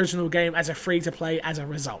rebooting the original game as a free-to-play as a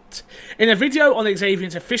result. In a video on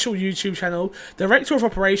Xaviant's official YouTube channel, Director of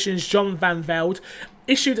Operations John Van Velde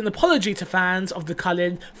issued an apology to fans of the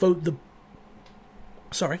Culling for the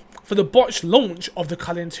botched launch of the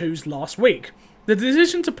Culling 2's last week. The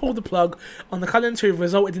decision to pull the plug on the Culling 2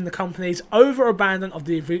 resulted in the company's over-abandon of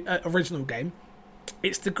the original game.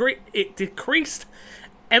 It decreased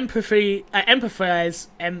emphasis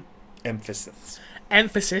on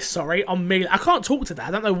Melee. I can't talk today. I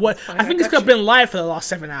don't know what. I think it's got been live for the last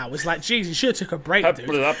 7 hours. Like, jeez, you should have took a break, dude.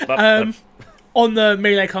 On the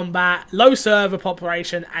melee combat, low server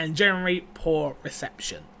population, and generally poor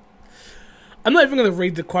reception. I'm not even going to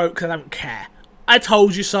read the quote because I don't care. I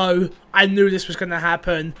told you so. I knew this was going to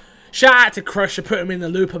happen. Shout out to Crush for putting me in the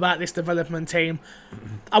loop about this development team.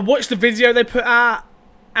 I watched the video they put out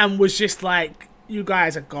and was just like, you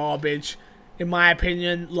guys are garbage, in my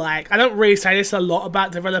opinion. Like, I don't really say this a lot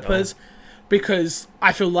about developers because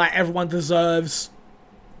I feel like everyone deserves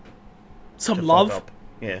some love.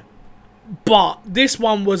 Yeah. But this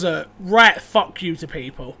one was a right fuck you to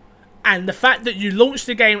people. And the fact that you launched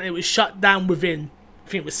the game and it was shut down within, I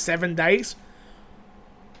think it was 7 days,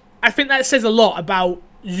 I think that says a lot about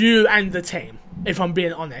you and the team, if I'm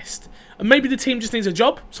being honest. And maybe the team just needs a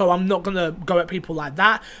job, so I'm not going to go at people like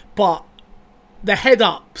that. But the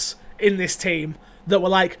head-ups in this team that were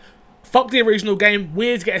like, fuck the original game, we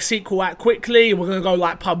need to get a sequel out quickly, we're going to go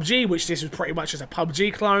like PUBG, which this was pretty much just a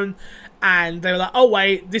PUBG clone. And they were like, oh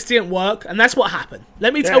wait, this didn't work. And that's what happened.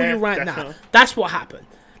 Let me tell you right now. That's what happened.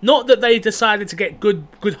 Not that they decided to get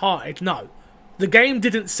good-hearted, no. The game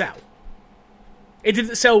didn't sell. It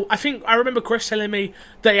didn't sell. I remember Chris telling me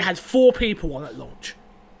that it had 4 people on at launch.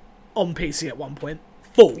 On PC at one point.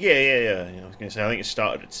 4. Yeah. I was going to say, I think it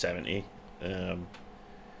started at 70.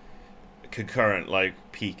 Concurrent, like,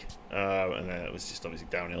 peak. And then it was just obviously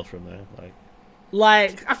downhill from there.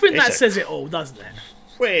 Like I think that says it all, doesn't it?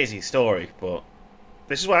 Crazy story, but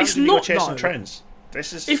this is what happens when you go chasing trends.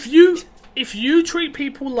 This is... If you treat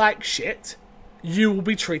people like shit, you will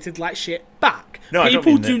be treated like shit back. No,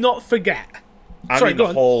 people do not forget. I mean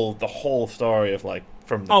the whole story of like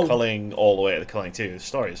from the Culling all the way to the Culling 2. The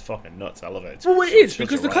story is fucking nuts. I love it. Well, it is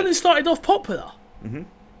because the Culling started off popular. Mm-hmm.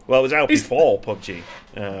 Well, it was out before PUBG.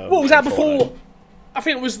 It was out before. I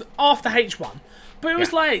think it was after H1, but it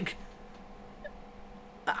was like,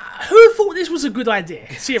 who thought this was a good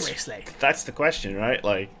idea? Seriously, that's the question, right?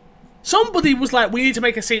 Like, somebody was like, we need to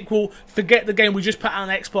make a sequel. Forget the game we just put out on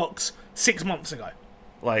Xbox 6 months ago.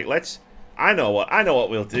 Like, I know what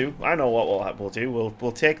we'll do. I know what we'll do.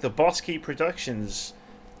 We'll take the Boss Key Productions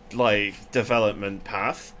like development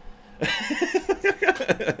path.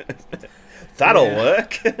 That'll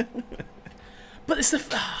work. But it's the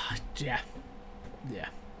yeah.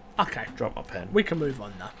 Okay, drop my pen. We can move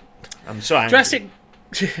on now. I'm so angry.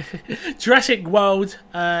 Jurassic World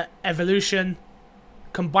Evolution.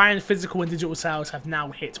 Combined physical and digital sales have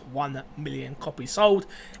now hit 1 million copies sold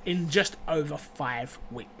in just over 5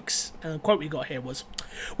 weeks. And the quote we got here was,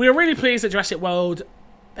 "We are really pleased that Jurassic World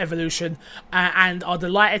Evolution and are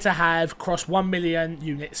delighted to have crossed 1 million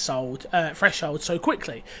units sold threshold so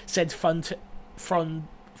quickly," said Frontiera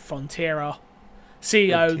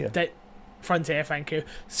CEO Frontier, thank you,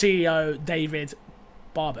 CEO David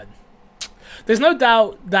Barban. There's no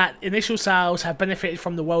doubt that initial sales have benefited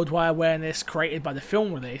from the worldwide awareness created by the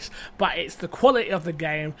film release, but it's the quality of the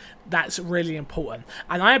game that's really important.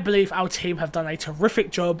 And I believe our team have done a terrific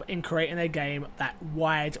job in creating a game that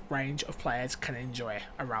wide range of players can enjoy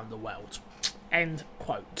around the world. End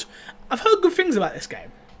quote. I've heard good things about this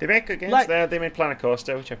game. They make good games. They made Planet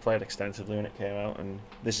Coaster, which I played extensively when it came out, and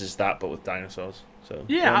this is that but with dinosaurs. So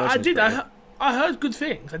yeah, I did. I I heard good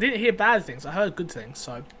things. I didn't hear bad things. I heard good things.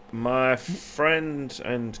 So my friend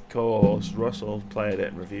and co-host Russell played it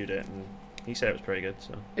and reviewed it, and he said it was pretty good.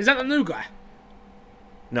 So is that the new guy?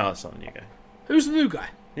 no, it's not the new guy. Who's the new guy?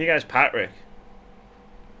 The new guy's Patrick.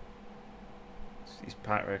 He's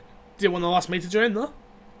Patrick. Didn't want to ask me to join though.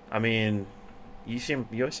 I mean, you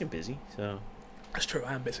always seem busy, so That's true.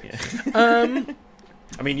 I am busy. yeah.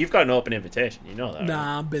 I mean, you've got an open invitation. You know that. Nah,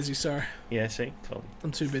 right? I'm busy, sir. Yeah, see, totally.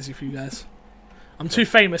 I'm too busy for you guys. I'm too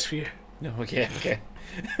famous for you. No, okay.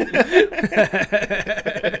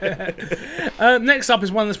 Next up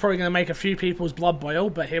is one that's probably going to make a few people's blood boil,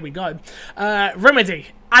 but here we go. Remedy,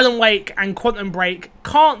 Alan Wake, and Quantum Break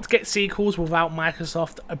can't get sequels without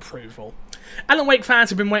Microsoft approval. Alan Wake fans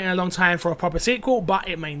have been waiting a long time for a proper sequel, but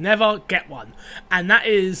it may never get one. And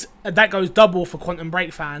that goes double for Quantum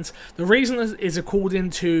Break fans. The reason is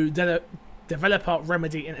according to developer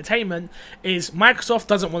Remedy Entertainment, is Microsoft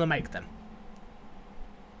doesn't want to make them.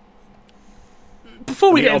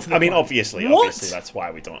 Before we get into obviously that's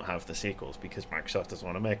why we don't have the sequels, because Microsoft doesn't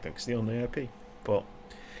want to make them because they own the IP. But,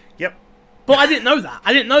 yep. But I didn't know that.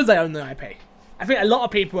 I didn't know they own the IP. I think a lot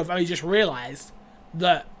of people have only just realised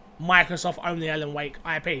that Microsoft own the Alan Wake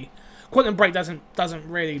IP. Quantum Break doesn't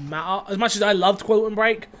really matter. As much as I loved Quantum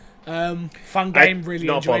Break, fun game, really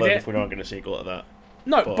not enjoyed bothered it. if we don't get a sequel to that.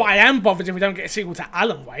 No, but I am bothered if we don't get a sequel to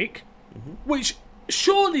Alan Wake, which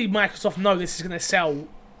surely Microsoft know this is going to sell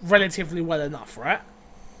relatively well enough, right?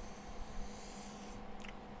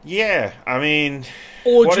 Yeah, I mean...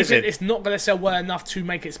 Or do you think it's not going to sell well enough to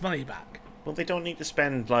make its money back? Well, they don't need to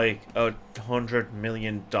spend, like, $100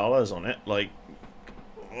 million on it. Like,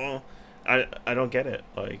 I don't get it.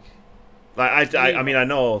 I mean, I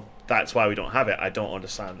know that's why we don't have it. I don't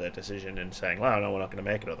understand their decision in saying, well, no, we're not going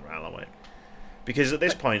to make another Alan Wake. Because at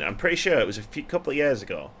this point, I'm pretty sure it was a couple of years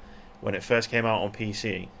ago when it first came out on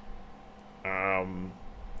PC.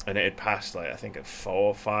 And it had passed, like, I think 4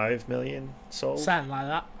 or 5 million sold. Something like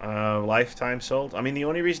that. Lifetime sold. I mean, the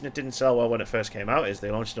only reason it didn't sell well when it first came out is they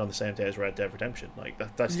launched it on the same day as Red Dead Redemption. Like,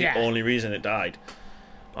 that's the only reason it died.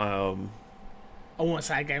 I wouldn't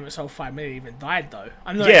say a game that sold 5 million even died, though.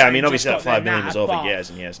 I mean, obviously that 5 million was over years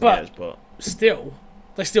and years and years, but... Still,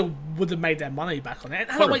 they still would have made their money back on it. And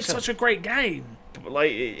Alan Wake's such a great game. But,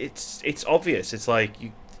 like, it's obvious. It's like,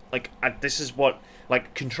 this is what...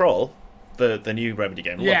 Like, Control... The new Remedy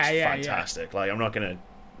game looks fantastic. Yeah. Like, I'm not gonna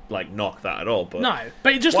knock that at all, but no,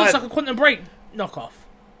 but it just looks like a Quantum Break knockoff.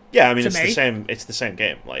 Yeah, I mean it's the same. It's the same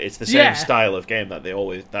game. Like, it's the same style of game that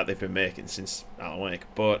they've been making since Alan Wake.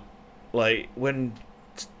 But like, when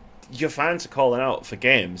your fans are calling out for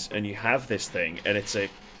games and you have this thing and it's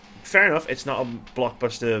fair enough, it's not a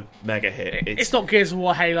blockbuster mega hit. It's not Gears of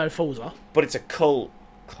War, Halo, Forza, but it's a cult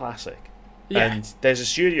classic. Yeah. And there's a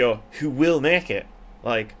studio who will make it.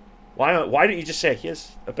 Like, why don't you just say,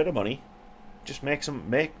 here's a bit of money, just make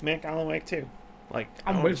Alan Wake 2? Like,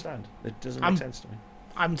 I don't understand. It doesn't make sense to me.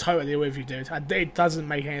 I'm totally with you, dude. It doesn't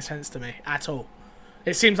make any sense to me at all.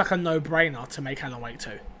 It seems like a no-brainer to make Alan Wake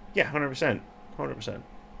 2. Yeah, 100%. 100%.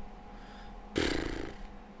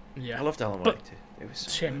 Yeah. I loved Alan Wake 2. It was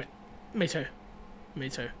so good. Me too. Me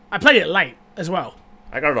too. I played it late as well.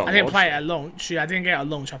 I got it on launch. I didn't play it at launch. Yeah, I didn't get it at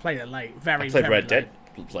launch. I played it late. I played Red Dead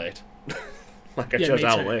late. Like, I chose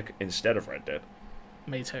Alan Wake instead of Red Dead.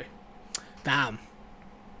 Me too. Damn.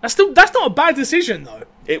 That's not a bad decision, though.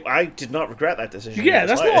 I did not regret that decision. Yeah,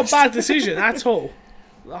 that's not a bad decision at all.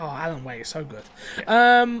 Oh, Alan Wake is so good.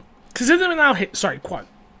 Yeah. Considering our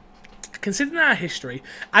history,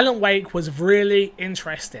 Alan Wake was really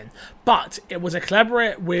interesting, but it was a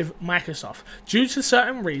collaborate with Microsoft. Due to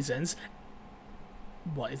certain reasons,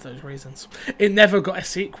 what is those reasons? It never got a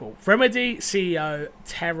sequel. Remedy CEO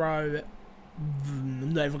Tero,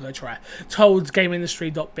 I'm not even going to try, told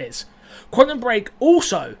GameIndustry.biz. Quantum Break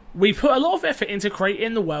also, we put a lot of effort into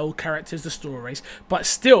creating the world, characters, the stories, but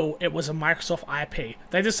still it was a Microsoft IP.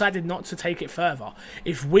 They decided not to take it further.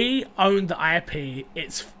 If we own the IP,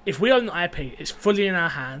 it's fully in our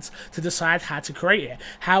hands to decide how to create it,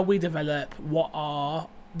 how we develop, what are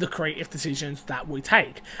the creative decisions that we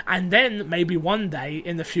take. And then maybe one day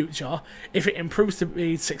in the future, if it improves to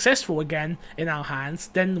be successful again in our hands,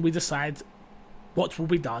 then we decide what will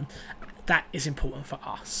be done. That is important for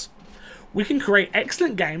us. We can create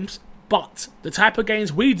excellent games, but the type of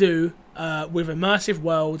games we do with immersive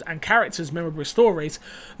world and characters' memorable stories,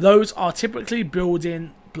 those are typically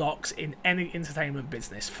building blocks in any entertainment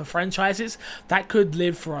business for franchises that could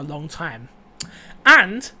live for a long time.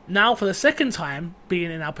 And now, for the second time,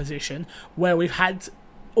 being in our position where we've had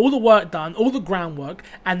all the work done, all the groundwork,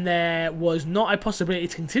 and there was not a possibility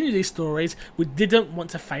to continue these stories, we didn't want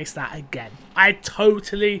to face that again. I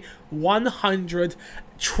totally 100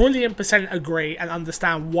 trillion% agree and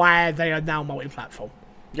understand why they are now multi-platform.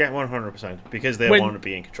 Yeah, 100%. Because they want to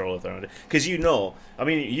be in control of their own. Because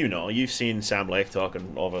you've seen Sam Lake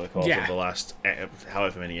talking over the course of the last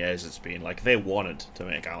however many years it's been. Like, they wanted to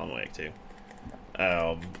make Alan Wake 2.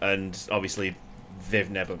 And obviously, they've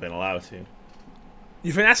never been allowed to.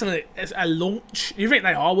 You think that's a launch? You think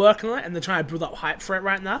they are working on it and they're trying to build up hype for it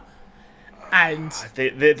right now? And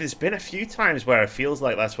there's been a few times where it feels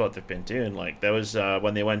like that's what they've been doing. Like, there was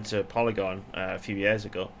when they went to Polygon a few years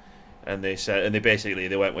ago, and they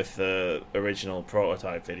went with the original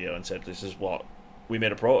prototype video and said, "This is what we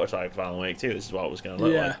made a prototype of Alan Wake 2. This is what it was going to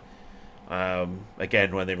look like."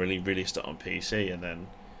 Again, when they really released it on PC, and then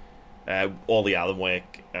all the Alan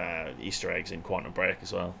Wake Easter eggs in Quantum Break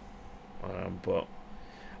as well. But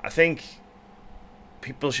I think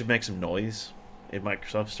people should make some noise in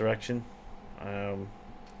Microsoft's direction. And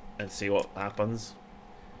see what happens.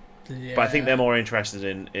 Yeah. But I think they're more interested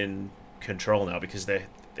in control now because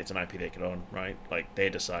it's an IP they can own, right? Like, they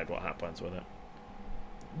decide what happens with it.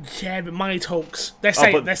 Yeah, but money talks. They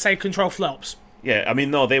say control flops. Yeah, I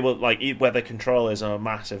mean, no, they will, like, whether control is a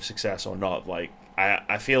massive success or not. Like,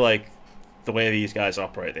 I feel like the way these guys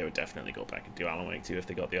operate, they would definitely go back and do Alan Wake 2 if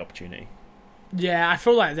they got the opportunity. Yeah, I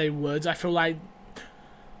feel like they would.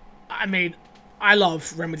 I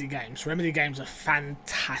love Remedy games. Remedy games are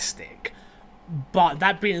fantastic. But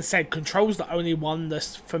that being said, Control's the only one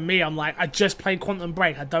that's, for me, I'm like, I just played Quantum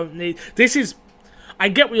Break. I don't need... I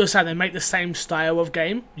get what you're saying. They make the same style of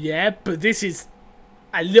game. Yeah, but this is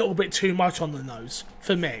a little bit too much on the nose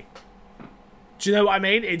for me. Do you know what I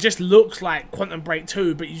mean? It just looks like Quantum Break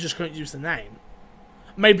 2, but you just couldn't use the name.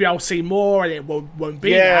 Maybe I'll see more and it won't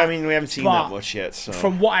be that. I mean, we haven't seen that much yet. So.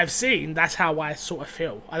 From what I've seen, that's how I sort of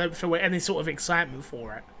feel. I don't feel any sort of excitement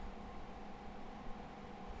for it.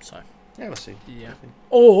 So. Yeah, we'll see. Yeah.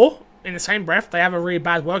 Or, in the same breath, they have a really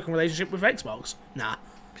bad working relationship with Xbox. Nah.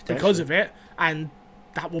 Because of it, and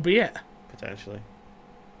that will be it. Potentially.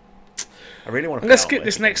 I really want to... Let's skip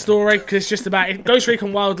this next story, because it's just about it. Ghost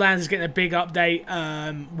Recon Wildlands is getting a big update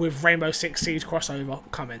with Rainbow Six Siege crossover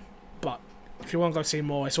coming. But if you want to go see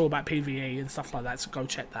more, it's all about PvE and stuff like that, so go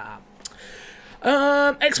check that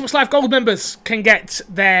out. Xbox Live Gold members can get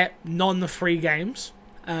their non-free games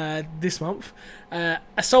this month.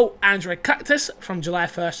 Assault Android Cactus from July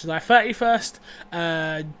 1st to July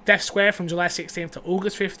 31st. Death Square from July 16th to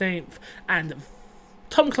August 15th. And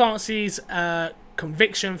Tom Clancy's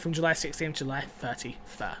Conviction from July 16th to July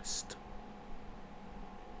 31st.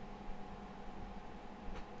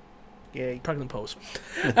 Yay. Pregnant pause.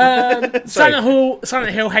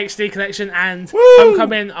 Silent Hill HD Collection and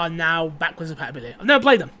Homecoming are now backwards compatibility. I've never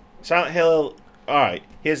played them. Silent Hill... Alright,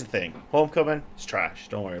 here's the thing. Homecoming is trash.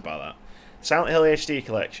 Don't worry about that. Silent Hill HD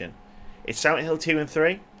Collection. It's Silent Hill 2 and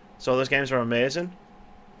 3, so those games are amazing.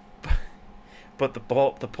 But the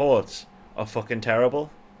ports are fucking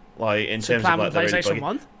terrible. Like, in terms of like PlayStation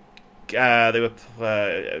 1? They were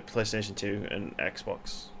PlayStation 2 and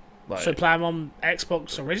Xbox. Like, so play them on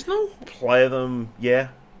Xbox original? Play them, yeah.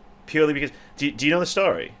 Purely because... Do you know the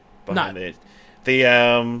story behind it?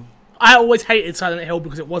 I always hated Silent Hill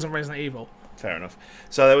because it wasn't Resident Evil. Fair enough.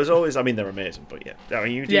 So there was always... I mean, they're amazing, but yeah. I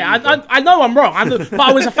mean, I know I'm wrong, but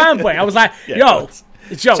I was a fanboy. I was like,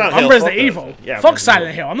 I'm Resident Evil. Fuck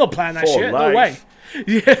Silent Hill. I'm not playing that shit. No way.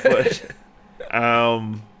 Yeah.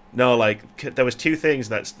 No, like, there was two things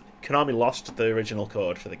that... Konami lost the original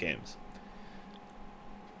code for the games.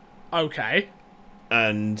 Okay.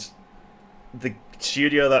 And the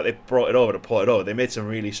studio that they brought it over to port it over, they made some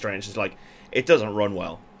really strange... It's like, it doesn't run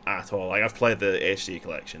well at all. Like, I've played the HD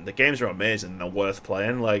collection. The games are amazing. They're worth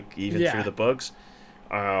playing, like, even through the bugs.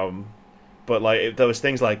 But, like, there was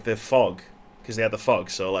things like the fog, because they had the fog,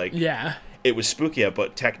 so, like... Yeah. It was spookier,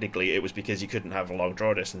 but technically it was because you couldn't have a long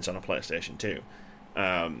draw distance on a PlayStation 2.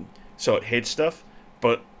 So it hid stuff,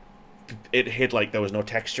 but it hid, like, there was no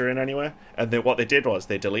texture in anywhere. And then what they did was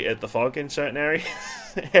they deleted the fog in certain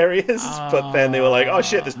areas, but then they were like, oh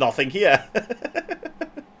shit, there's nothing here.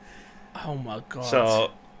 Oh my god.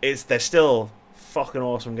 So they're still fucking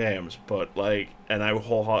awesome games, but, like, and I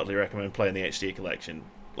wholeheartedly recommend playing the HD collection,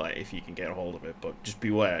 like, if you can get a hold of it, but just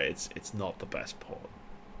beware, it's not the best port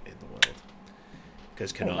in the world.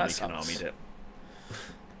 Because Konami'd it.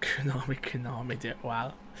 Konami did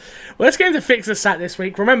well. Well, let's get into Fixer Sat this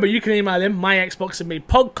week. Remember, you can email him,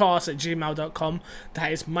 myxboxandmepodcast@gmail.com.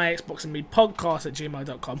 That is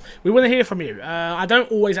myxboxandmepodcast@gmail.com. We want to hear from you. I don't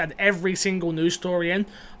always add every single news story in.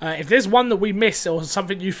 If there's one that we miss or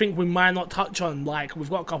something you think we might not touch on, like we've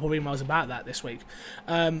got a couple of emails about that this week,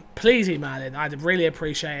 please email in. I'd really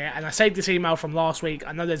appreciate it. And I saved this email from last week.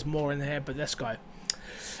 I know there's more in here, but let's go.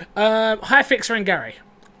 Hi, Fixer and Gary.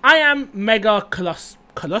 I am Mega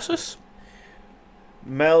Colossus.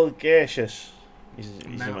 Melgacious. He's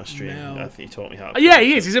in my stream. I think he taught me how to yeah,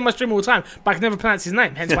 he is. He's in my stream all the time, but I can never pronounce his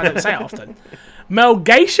name, hence why I don't say it often.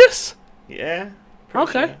 Melgacious? Yeah.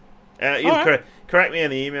 Okay. Sure. Correct me in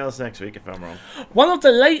the emails next week if I'm wrong. One of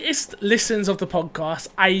the latest listens of the podcast,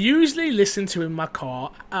 I usually listen to in my car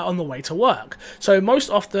on the way to work. So most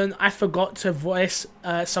often, I forgot to voice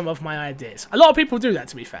some of my ideas. A lot of people do that,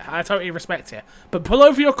 to be fair. I totally respect it. But pull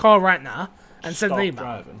over your car right now and send an email.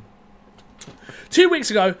 Driving. 2 weeks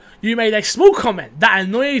ago, you made a small comment that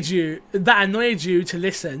annoyed you to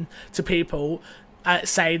listen to people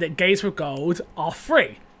say that Games with Gold are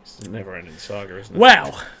free. It's a never-ending saga, isn't it?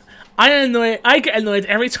 Well, I get annoyed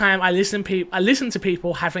every time I listen to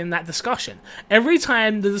people having that discussion. Every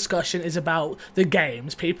time the discussion is about the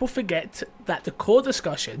games, people forget that the core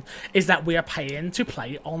discussion is that we are paying to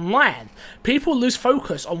play online. People lose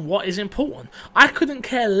focus on what is important. I couldn't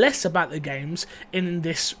care less about the games in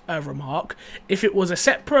this remark. If it was a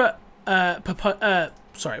separate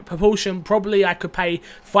proportion, probably I could pay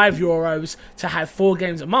 €5 to have 4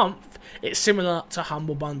 games a month. It's similar to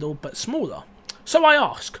Humble Bundle, but smaller. So I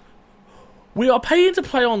ask, we are paying to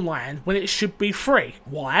play online when it should be free.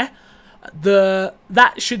 Why?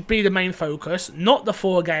 That should be the main focus, not the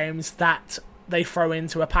 4 games that they throw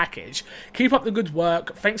into a package. Keep up the good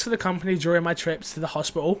work. Thanks for the company during my trips to the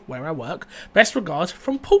hospital where I work. Best regards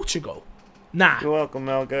from Portugal. Nah. You're welcome,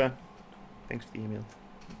 Melga. Thanks for the email.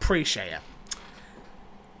 Appreciate it.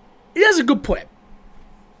 He has a good point.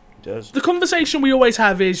 He does. The conversation we always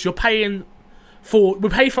have is we pay for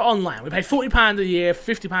online. We pay £40 a year,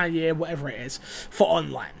 £50 a year, whatever it is, for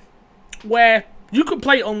online. Where you could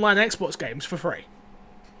play online Xbox games for free.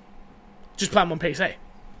 Just play them on PC.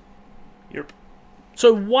 Yep.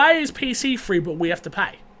 So why is PC free but we have to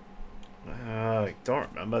pay? I don't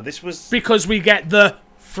remember. This was... Because we get the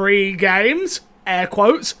free games, air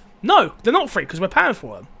quotes. No, they're not free because we're paying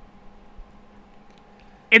for them.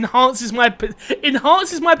 Enhances my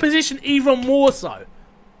position even more so.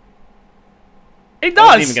 It does.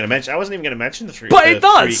 I wasn't even going to mention the free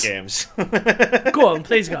games. Go on,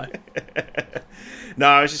 please go. No,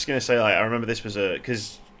 I was just going to say, like, I remember this was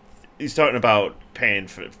because he's talking about paying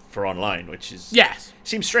for online, which is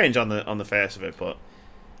seems strange on the face of it, but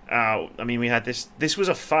I mean, we had this. This was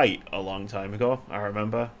a fight a long time ago. I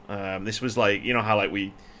remember. This was like, you know how like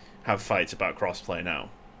we have fights about crossplay now.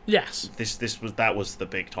 Yes. That was the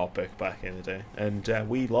big topic back in the day, and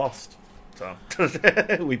we lost. So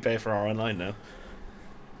we pay for our online now.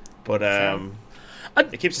 But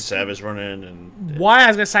it keeps the servers running. And why, I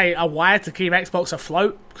was going to say, a wire to keep Xbox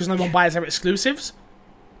afloat, because no one buys their exclusives.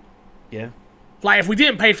 Yeah. Like, if we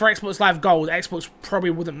didn't pay for Xbox Live Gold, Xbox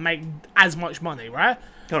probably wouldn't make as much money, right?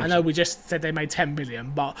 100%. I know we just said they made 10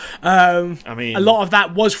 billion, but I mean, a lot of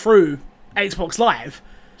that was through Xbox Live,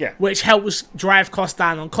 which helps drive costs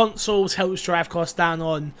down on consoles, helps drive costs down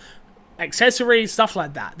on accessories, stuff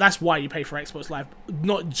like that. That's why you pay for Xbox Live,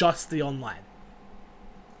 not just the online.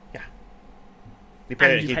 You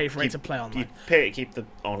pay for it to play online. You pay to keep the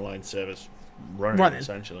online service running,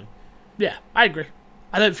 essentially. Yeah, I agree.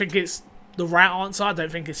 I don't think it's the right answer. I don't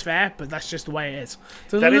think it's fair, but that's just the way it is.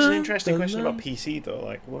 That is an interesting question about PC, though.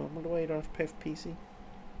 Like, well, I wonder why you don't have to pay for PC.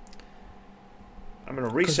 I'm going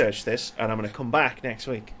to research this, and I'm going to come back next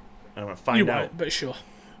week. And I'm going to find out. You won't, but sure.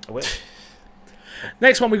 I will.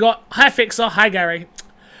 Next one we got. Hi, Fixer. Hi, Gary.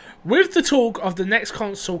 With the talk of the next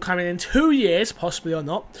console coming in 2 years, possibly or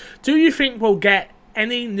not, do you think we'll get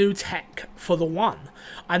any new tech for the One?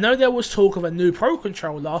 I know there was talk of a new Pro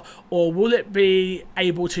Controller, or will it be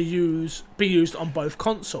able to be used on both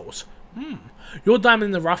consoles? Your diamond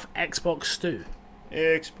in the rough, Xbox Stu.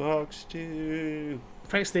 Xbox Stu.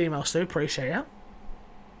 Thanks for the email, Stu. Appreciate it.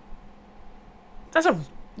 That's a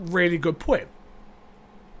really good point.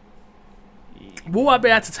 Will I be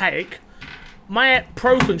able to take my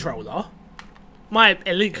Pro Controller, my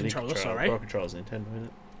Elite Controller, sorry. Pro Controller's Nintendo, isn't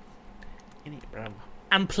it?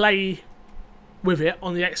 And play with it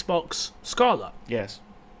on the Xbox Scarlet? Yes.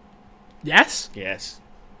 Yes? Yes.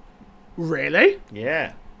 Really?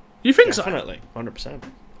 Yeah. You think Definitely. 100%.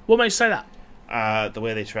 What makes you say that? The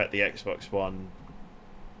way they treat the Xbox One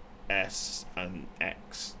S and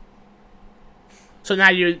X.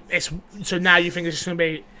 So now you think it's just going to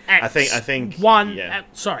be X. I think one. yeah.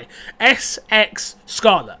 SX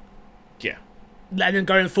Scarlet. Yeah. And then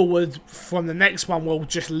going forward from the next one, we'll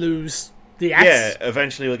just lose the S. Yeah,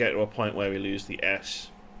 eventually we'll get to a point where we lose the S,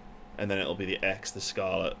 and then it'll be the X, the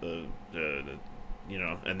Scarlet, the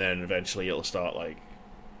and then eventually it'll start like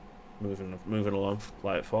moving along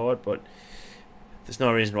like forward. But there's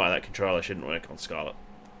no reason why that controller shouldn't work on Scarlet.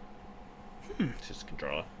 It's just a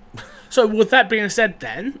controller. So with that being said,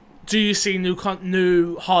 then do you see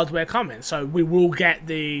new hardware coming? So we will get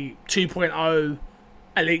the 2.0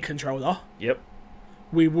 Elite controller. Yep.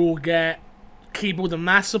 We will get keyboard and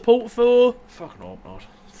mouse support for... Fucking hope not.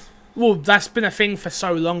 Well, that's been a thing for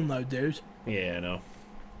so long, though, dude. Yeah, I know.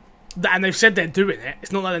 And they've said they're doing it.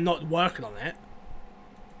 It's not like they're not working on it.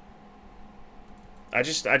 I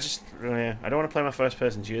don't want to play my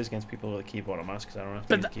first-person shooters against people with a keyboard and mouse because I don't have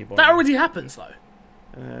to use a keyboard. That already happens, though.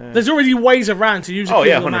 There's already ways around to use a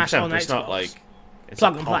keyboard and mouse on Xbox. It's not like... It's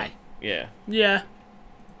plug and play. Yeah. Yeah.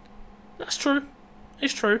 That's true.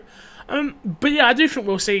 It's true. But yeah, I do think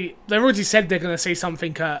we'll see... They've already said they're going to see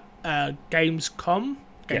something at Gamescom.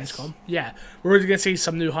 Yes. Yeah. We're already going to see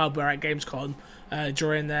some new hardware at Gamescom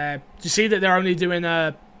during their... Do you see that they're only doing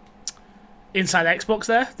Inside Xbox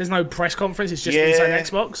there? There's no press conference, it's just Inside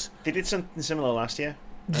Xbox. They did something similar last year.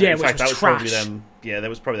 Yeah, in fact, that was trash. probably them. Yeah, that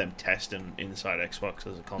was probably them testing Inside Xbox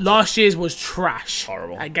as a console. Last year's was trash.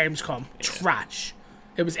 Horrible. At Gamescom. Yeah. Trash.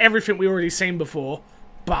 It was everything we already seen before,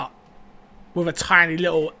 but with a tiny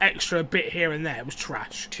little extra bit here and there. It was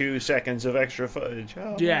trash. 2 seconds of extra footage.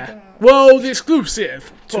 Oh yeah. World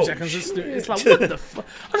exclusive. 2 seconds. Shit. It's like, what the fuck?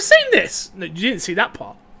 I've seen this. No, you didn't see that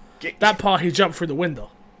part. That part, he jumped through the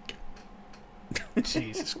window.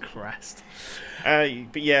 Jesus Christ.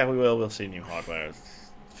 But yeah, we'll see new hardware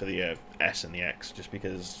for the S and the X, just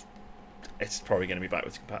because it's probably going to be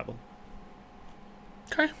backwards compatible.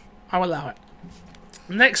 Okay, I'll allow it.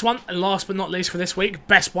 Next one, and last but not least for this week,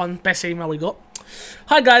 best email we got.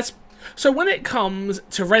 Hi guys. So when it comes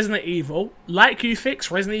to Resident Evil, like you fix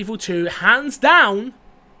Resident Evil 2, hands down,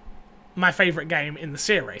 my favourite game in the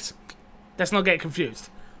series. Let's not get confused.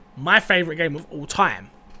 My favourite game of all time.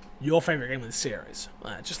 Your favourite game of the series.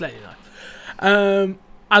 Just let you know.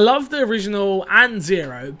 I love the original and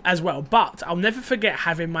Zero as well, but I'll never forget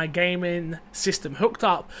having my gaming system hooked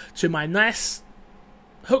up to a nice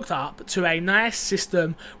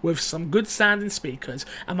system with some good sounding speakers,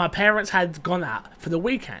 and my parents had gone out for the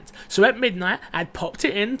weekend. So at midnight, I'd popped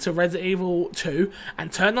it into Resident Evil 2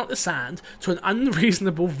 and turned up the sound to an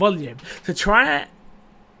unreasonable volume to try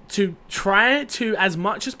to as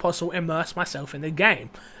much as possible immerse myself in the game.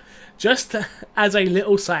 Just as a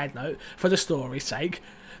little side note for the story's sake,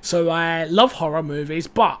 so I love horror movies,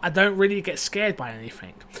 but I don't really get scared by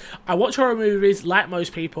anything. I watch horror movies like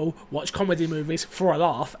most people watch comedy movies for a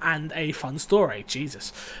laugh and a fun story.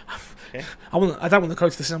 Jesus. Okay. I don't want to go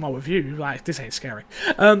to the cinema with you. Like, this ain't scary.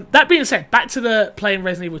 That being said, back to the playing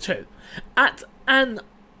Resident Evil 2. At an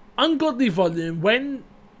ungodly volume,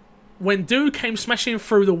 when dude came smashing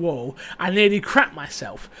through the wall, I nearly crapped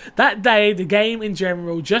myself. That day, the game in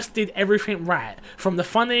general just did everything right. From the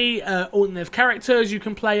funny, alternative characters you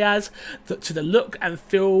can play as, to the look and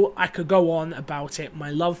feel. I could go on about it, my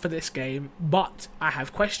love for this game, but I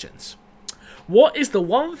have questions. What is the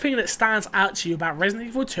one thing that stands out to you about Resident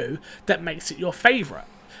Evil 2 that makes it your favourite?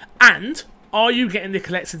 And are you getting the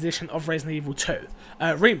collector's edition of Resident Evil 2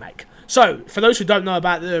 Remake? So, for those who don't know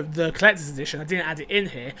about the collector's edition, I didn't add it in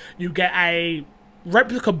here, you get a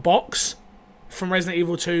replica box from Resident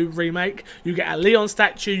Evil 2 Remake, you get a Leon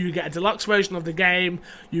statue, you get a deluxe version of the game,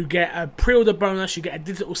 you get a pre-order bonus, you get a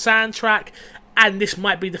digital soundtrack, and this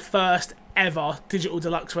might be the first ever digital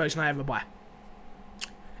deluxe version I ever buy.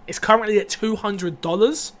 It's currently at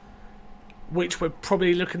 $200, which we're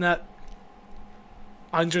probably looking at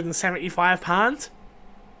 £175.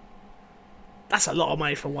 That's a lot of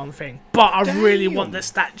money for one thing. But I really want the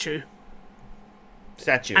statue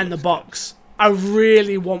and the box. I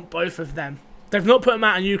really want both of them. They've not put them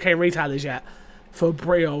out in UK retailers yet for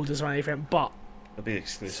pre-orders or anything, but it'll be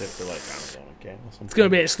exclusive to like Amazon again or something. It's going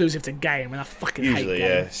to be exclusive to Game, and I fucking hate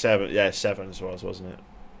Game. Usually, Seven wasn't it?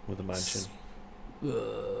 With the mansion.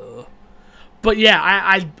 But yeah,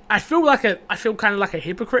 I feel kind of like a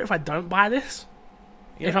hypocrite if I don't buy this.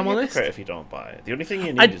 If I'm honest, if you don't buy it, the only thing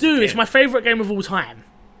you need I do. It's my favourite game of all time,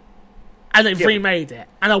 and they've remade it,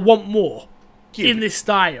 and I want more in this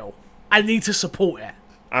style. I need to support it.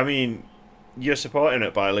 I mean, you're supporting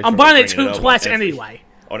it by. I'm buying it twice anyway.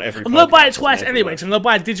 On every, I'm gonna buy it twice anyway. So I'm gonna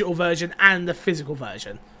buy a digital version and the physical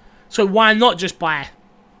version. So why not just buy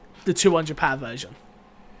the £200 version?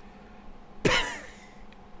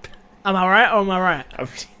 Am I right or am I right? I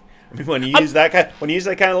mean, when you use that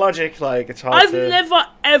kind of logic, like it's hard. I've never,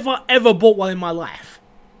 ever bought one in my life.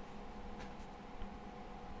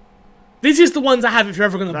 This is the ones I have if you're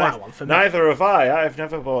ever going to buy one for me. Neither have I. I've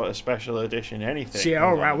never bought a special edition anything. So yeah,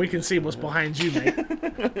 alright, we can see what's behind you, mate.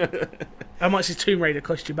 How much does Tomb Raider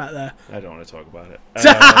cost you back there? I don't want to talk about it.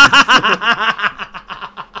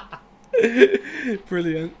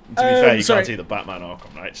 Brilliant. To be fair, you can't see the Batman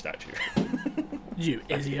Arkham Knight statue. You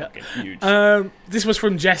idiot. Huge. This was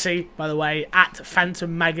from Jesse, by the way, at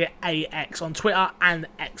Phantom Maggot AX on Twitter and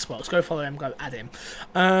Xbox. Go follow him, go add him.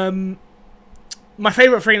 My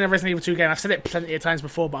favourite thing in the Resident Evil 2 game, I've said it plenty of times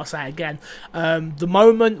before, but I'll say it again. The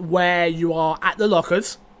moment where you are at the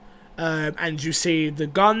lockers and you see the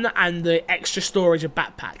gun and the extra storage of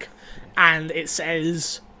backpack, and it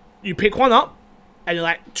says, you pick one up, and you're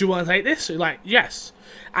like, do you want to take this? You're like, yes.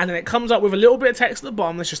 And then it comes up with a little bit of text at the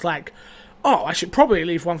bottom that's just like, oh, I should probably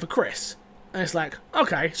leave one for Chris. And it's like,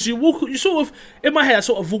 okay. So you sort of, in my head, I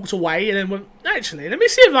sort of walked away and then went, actually, let me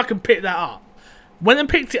see if I can pick that up. Went and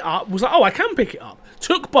picked it up, was like, oh, I can pick it up.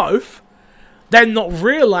 Took both, then not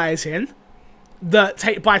realising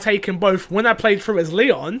that by taking both, when I played through as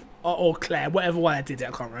Leon, or Claire, whatever way I did it,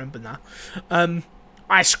 I can't remember now,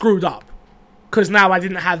 I screwed up. Because now I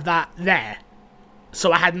didn't have that there.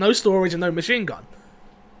 So I had no storage and no machine gun.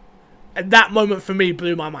 And that moment for me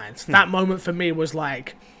blew my mind. That moment for me was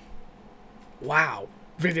like, wow,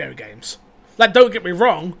 video games. Like, don't get me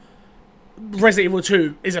wrong, Resident Evil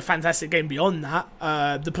 2 is a fantastic game beyond that.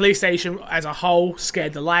 The police station as a whole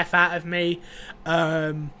scared the life out of me.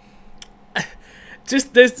 There's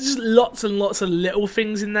just lots and lots of little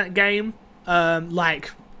things in that game.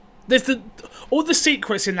 Like, there's all the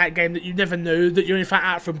secrets in that game that you never knew, that you only found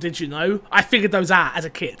out from Did You Know? I figured those out as a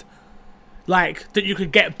kid. Like, that you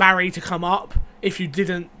could get Barry to come up if you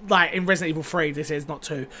didn't, like, in Resident Evil 3, this is not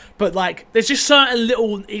 2. But, like, there's just certain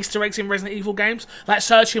little Easter eggs in Resident Evil games, like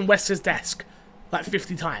searching Wesker's desk, like,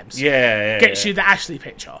 50 times. Yeah. Gets you the Ashley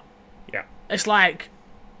picture. Yeah. It's like,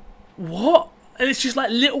 what? And it's just, like,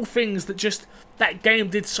 little things that just, that game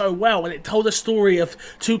did so well, and it told a story of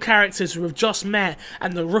two characters who have just met,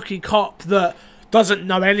 and the rookie cop that doesn't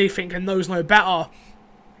know anything and knows no better.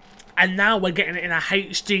 And now we're getting it in a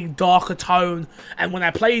HD, darker tone. And when I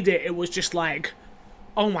played it, it was just like,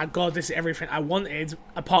 oh my god, this is everything I wanted,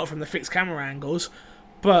 apart from the fixed camera angles.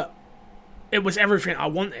 But it was everything I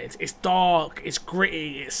wanted. It's dark, it's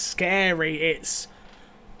gritty, it's scary, it's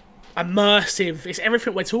immersive. It's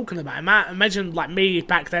everything we're talking about. Imagine, like, me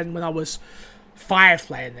back then when I was 5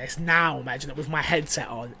 playing this. Now imagine it with my headset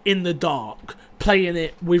on, in the dark, playing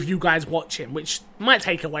it with you guys watching, which might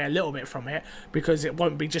take away a little bit from it, because it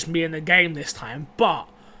won't be just me in the game this time, but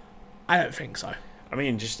I don't think so. I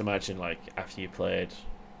mean, just imagine, like, after you played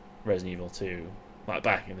Resident Evil 2, like,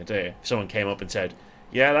 back in the day, if someone came up and said,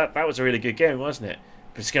 yeah, that was a really good game, wasn't it?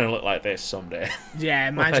 But it's going to look like this someday. Yeah,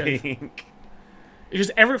 imagine. It's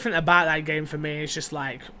just everything about that game for me is just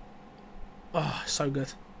like, oh, so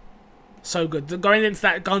good. So good. Going into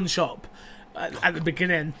that gun shop at the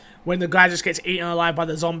beginning, when the guy just gets eaten alive by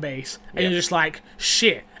the zombies, and you're just like,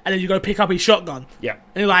 shit, and then you go pick up his shotgun. Yeah.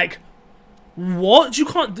 And you're like, what? You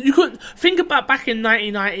couldn't think about back in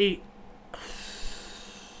 1990.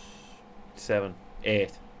 7,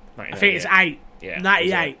 8. I think it's 8. Yeah.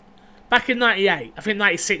 98. Back in 98. I think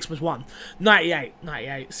 96 was 1.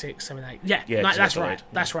 98, 6, 7, 8. Yeah, that's right. Yeah.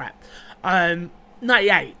 That's right.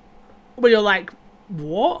 98. Where you're like,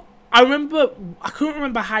 what? I couldn't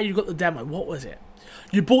remember how you got the demo. What was it?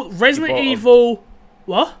 You bought Resident Evil.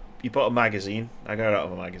 What? You bought a magazine. I got it out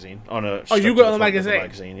of a magazine. You got it on a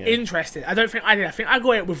magazine? Yeah. Interesting. I don't think I did. I think I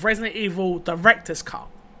got it with Resident Evil Director's Cut.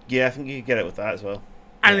 Yeah, I think you could get it with that as well.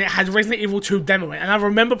 And it had Resident Evil 2 demo in it. And I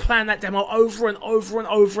remember playing that demo over and over and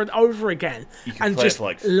over and over again. And just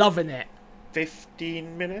loving it.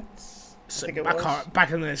 15 minutes? So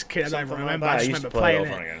back in this kid, I don't even remember. Like I just remember playing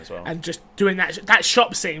it well. and just doing that. That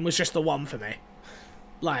shop scene was just the one for me.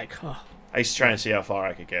 Like, oh. I used to try and see how far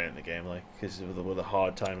I could get in the game, like, because with a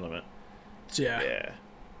hard time limit. Yeah.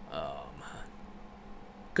 Oh man,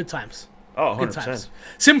 good times. Oh, 100%. Good times.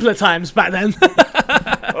 Simpler times back then.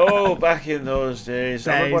 Oh, back in those days.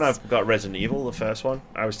 I remember when I got Resident Evil, the first one.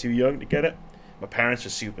 I was too young to get it. My parents were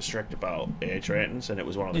super strict about age ratings, and it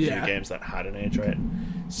was one of the few games that had an age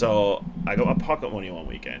rating. So I got my pocket money one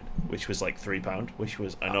weekend, which was like £3, which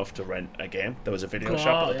was enough to rent a game. There was a video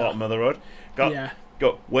shop at the bottom of the road.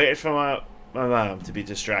 Waited for my mum to be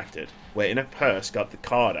distracted. Waited in a purse, got the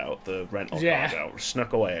card out, the rental card out,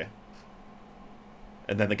 snuck away.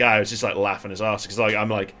 And then the guy was just like laughing his ass because I'm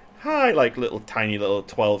like, hi, like tiny little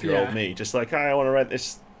 12-year-old me, just like, hi, I want to rent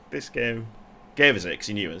this game. Gave us it because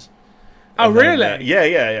he knew us. Oh, And then, really?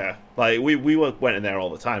 Yeah. Like went in there all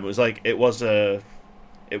the time. It was like it wasn't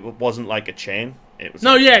like a chain. It was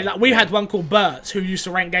Like we had one called Bert who used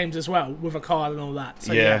to rank games as well with a card and all that.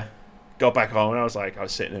 So, yeah. Got back home and I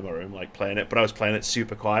was sitting in my room like playing it, but I was playing it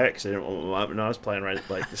super quiet because I didn't want my mum. And I was playing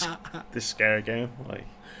like this scary game. Like,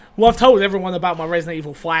 well, I've told everyone about my Resident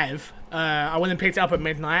Evil 5. I went and picked it up at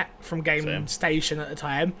midnight from Game Station at the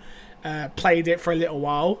time. Played it for a little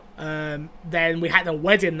while. Then we had a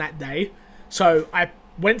wedding that day, so I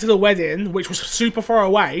went to the wedding, which was super far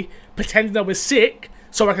away, pretended I was sick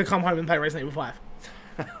so I could come home and play Resident Evil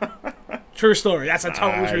 5. True story. That's a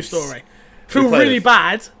total true story. Feel really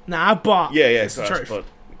bad now, but it's the truth. But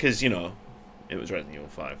because it was Resident Evil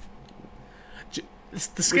 5.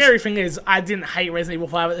 The scary thing is, I didn't hate Resident Evil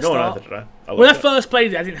 5 at the start. No, neither did I. When I first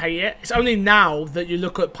played it, I didn't hate it. It's only now that you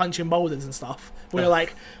look at punching boulders and stuff, where you're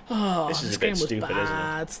like, oh, this game was stupid,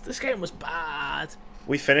 bad. This game was bad.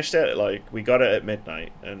 We finished it, we got it at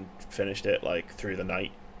midnight and finished it, through the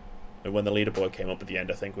night. And when the leaderboard came up at the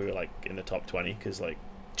end, I think we were, in the top 20,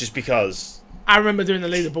 just because... I remember doing the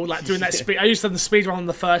leaderboard, doing that speed. I used to have the speed run on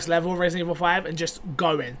the first level of Resident Evil 5 and just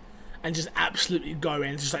going. And just absolutely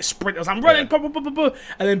going. Just sprint. I'm running, and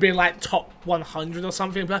then being top 100 or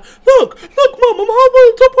something. Like, look, Mum, I'm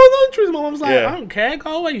halfway top 100. My Mum's like, I don't care.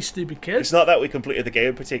 Go away, you stupid kid. It's not that we completed the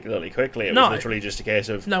game particularly quickly. It was literally just a case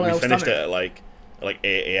of we finished it at 8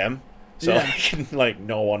 a.m. So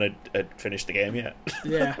no one had finished the game yet.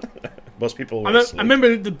 Yeah. Most people. I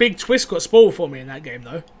remember the big twist got spoiled for me in that game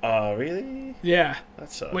though. Oh, really? Yeah.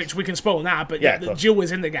 That sucks. Which we can spoil now, but Jill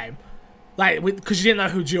was in the game. Because you didn't know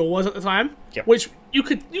who Jill was at the time, which you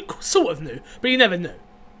sort of knew, but you never knew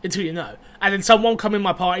until you know. And then someone come in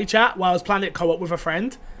my party chat while I was playing it co-op with a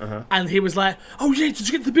friend, and he was like, "Oh yeah, did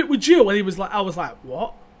you get to the bit with Jill?" And he was like, "I was like,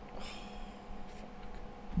 what?"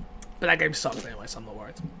 But that game sucks anyway, so I'm not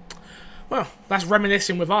worried. Well, that's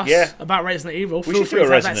reminiscing with us about Resident Evil. We should do a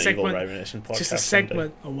Resident Evil reminiscing podcast. Just a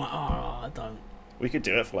segment. I don't. We could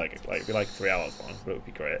do it for it'd be 3 hours long, but it would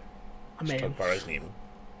be great. I mean, talk about Resident Evil.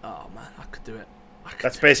 Oh man, I could do it.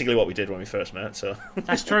 That's basically what we did when we first met, so...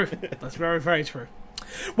 That's true. That's very, very true.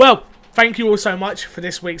 Well, thank you all so much for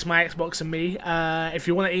this week's My Xbox and Me. If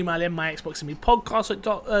you want to email in, My Xbox and Me podcast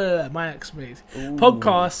at My Xbox and Me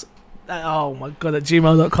podcast at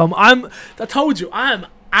gmail.com. I told you, I am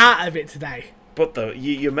out of it today. But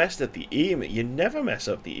you messed up the email. You never mess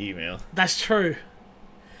up the email. That's true.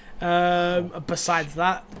 Besides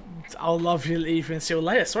that, I'll love you, leave you, and see you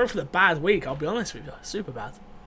later. Sorry for the bad week, I'll be honest with you. Super bad.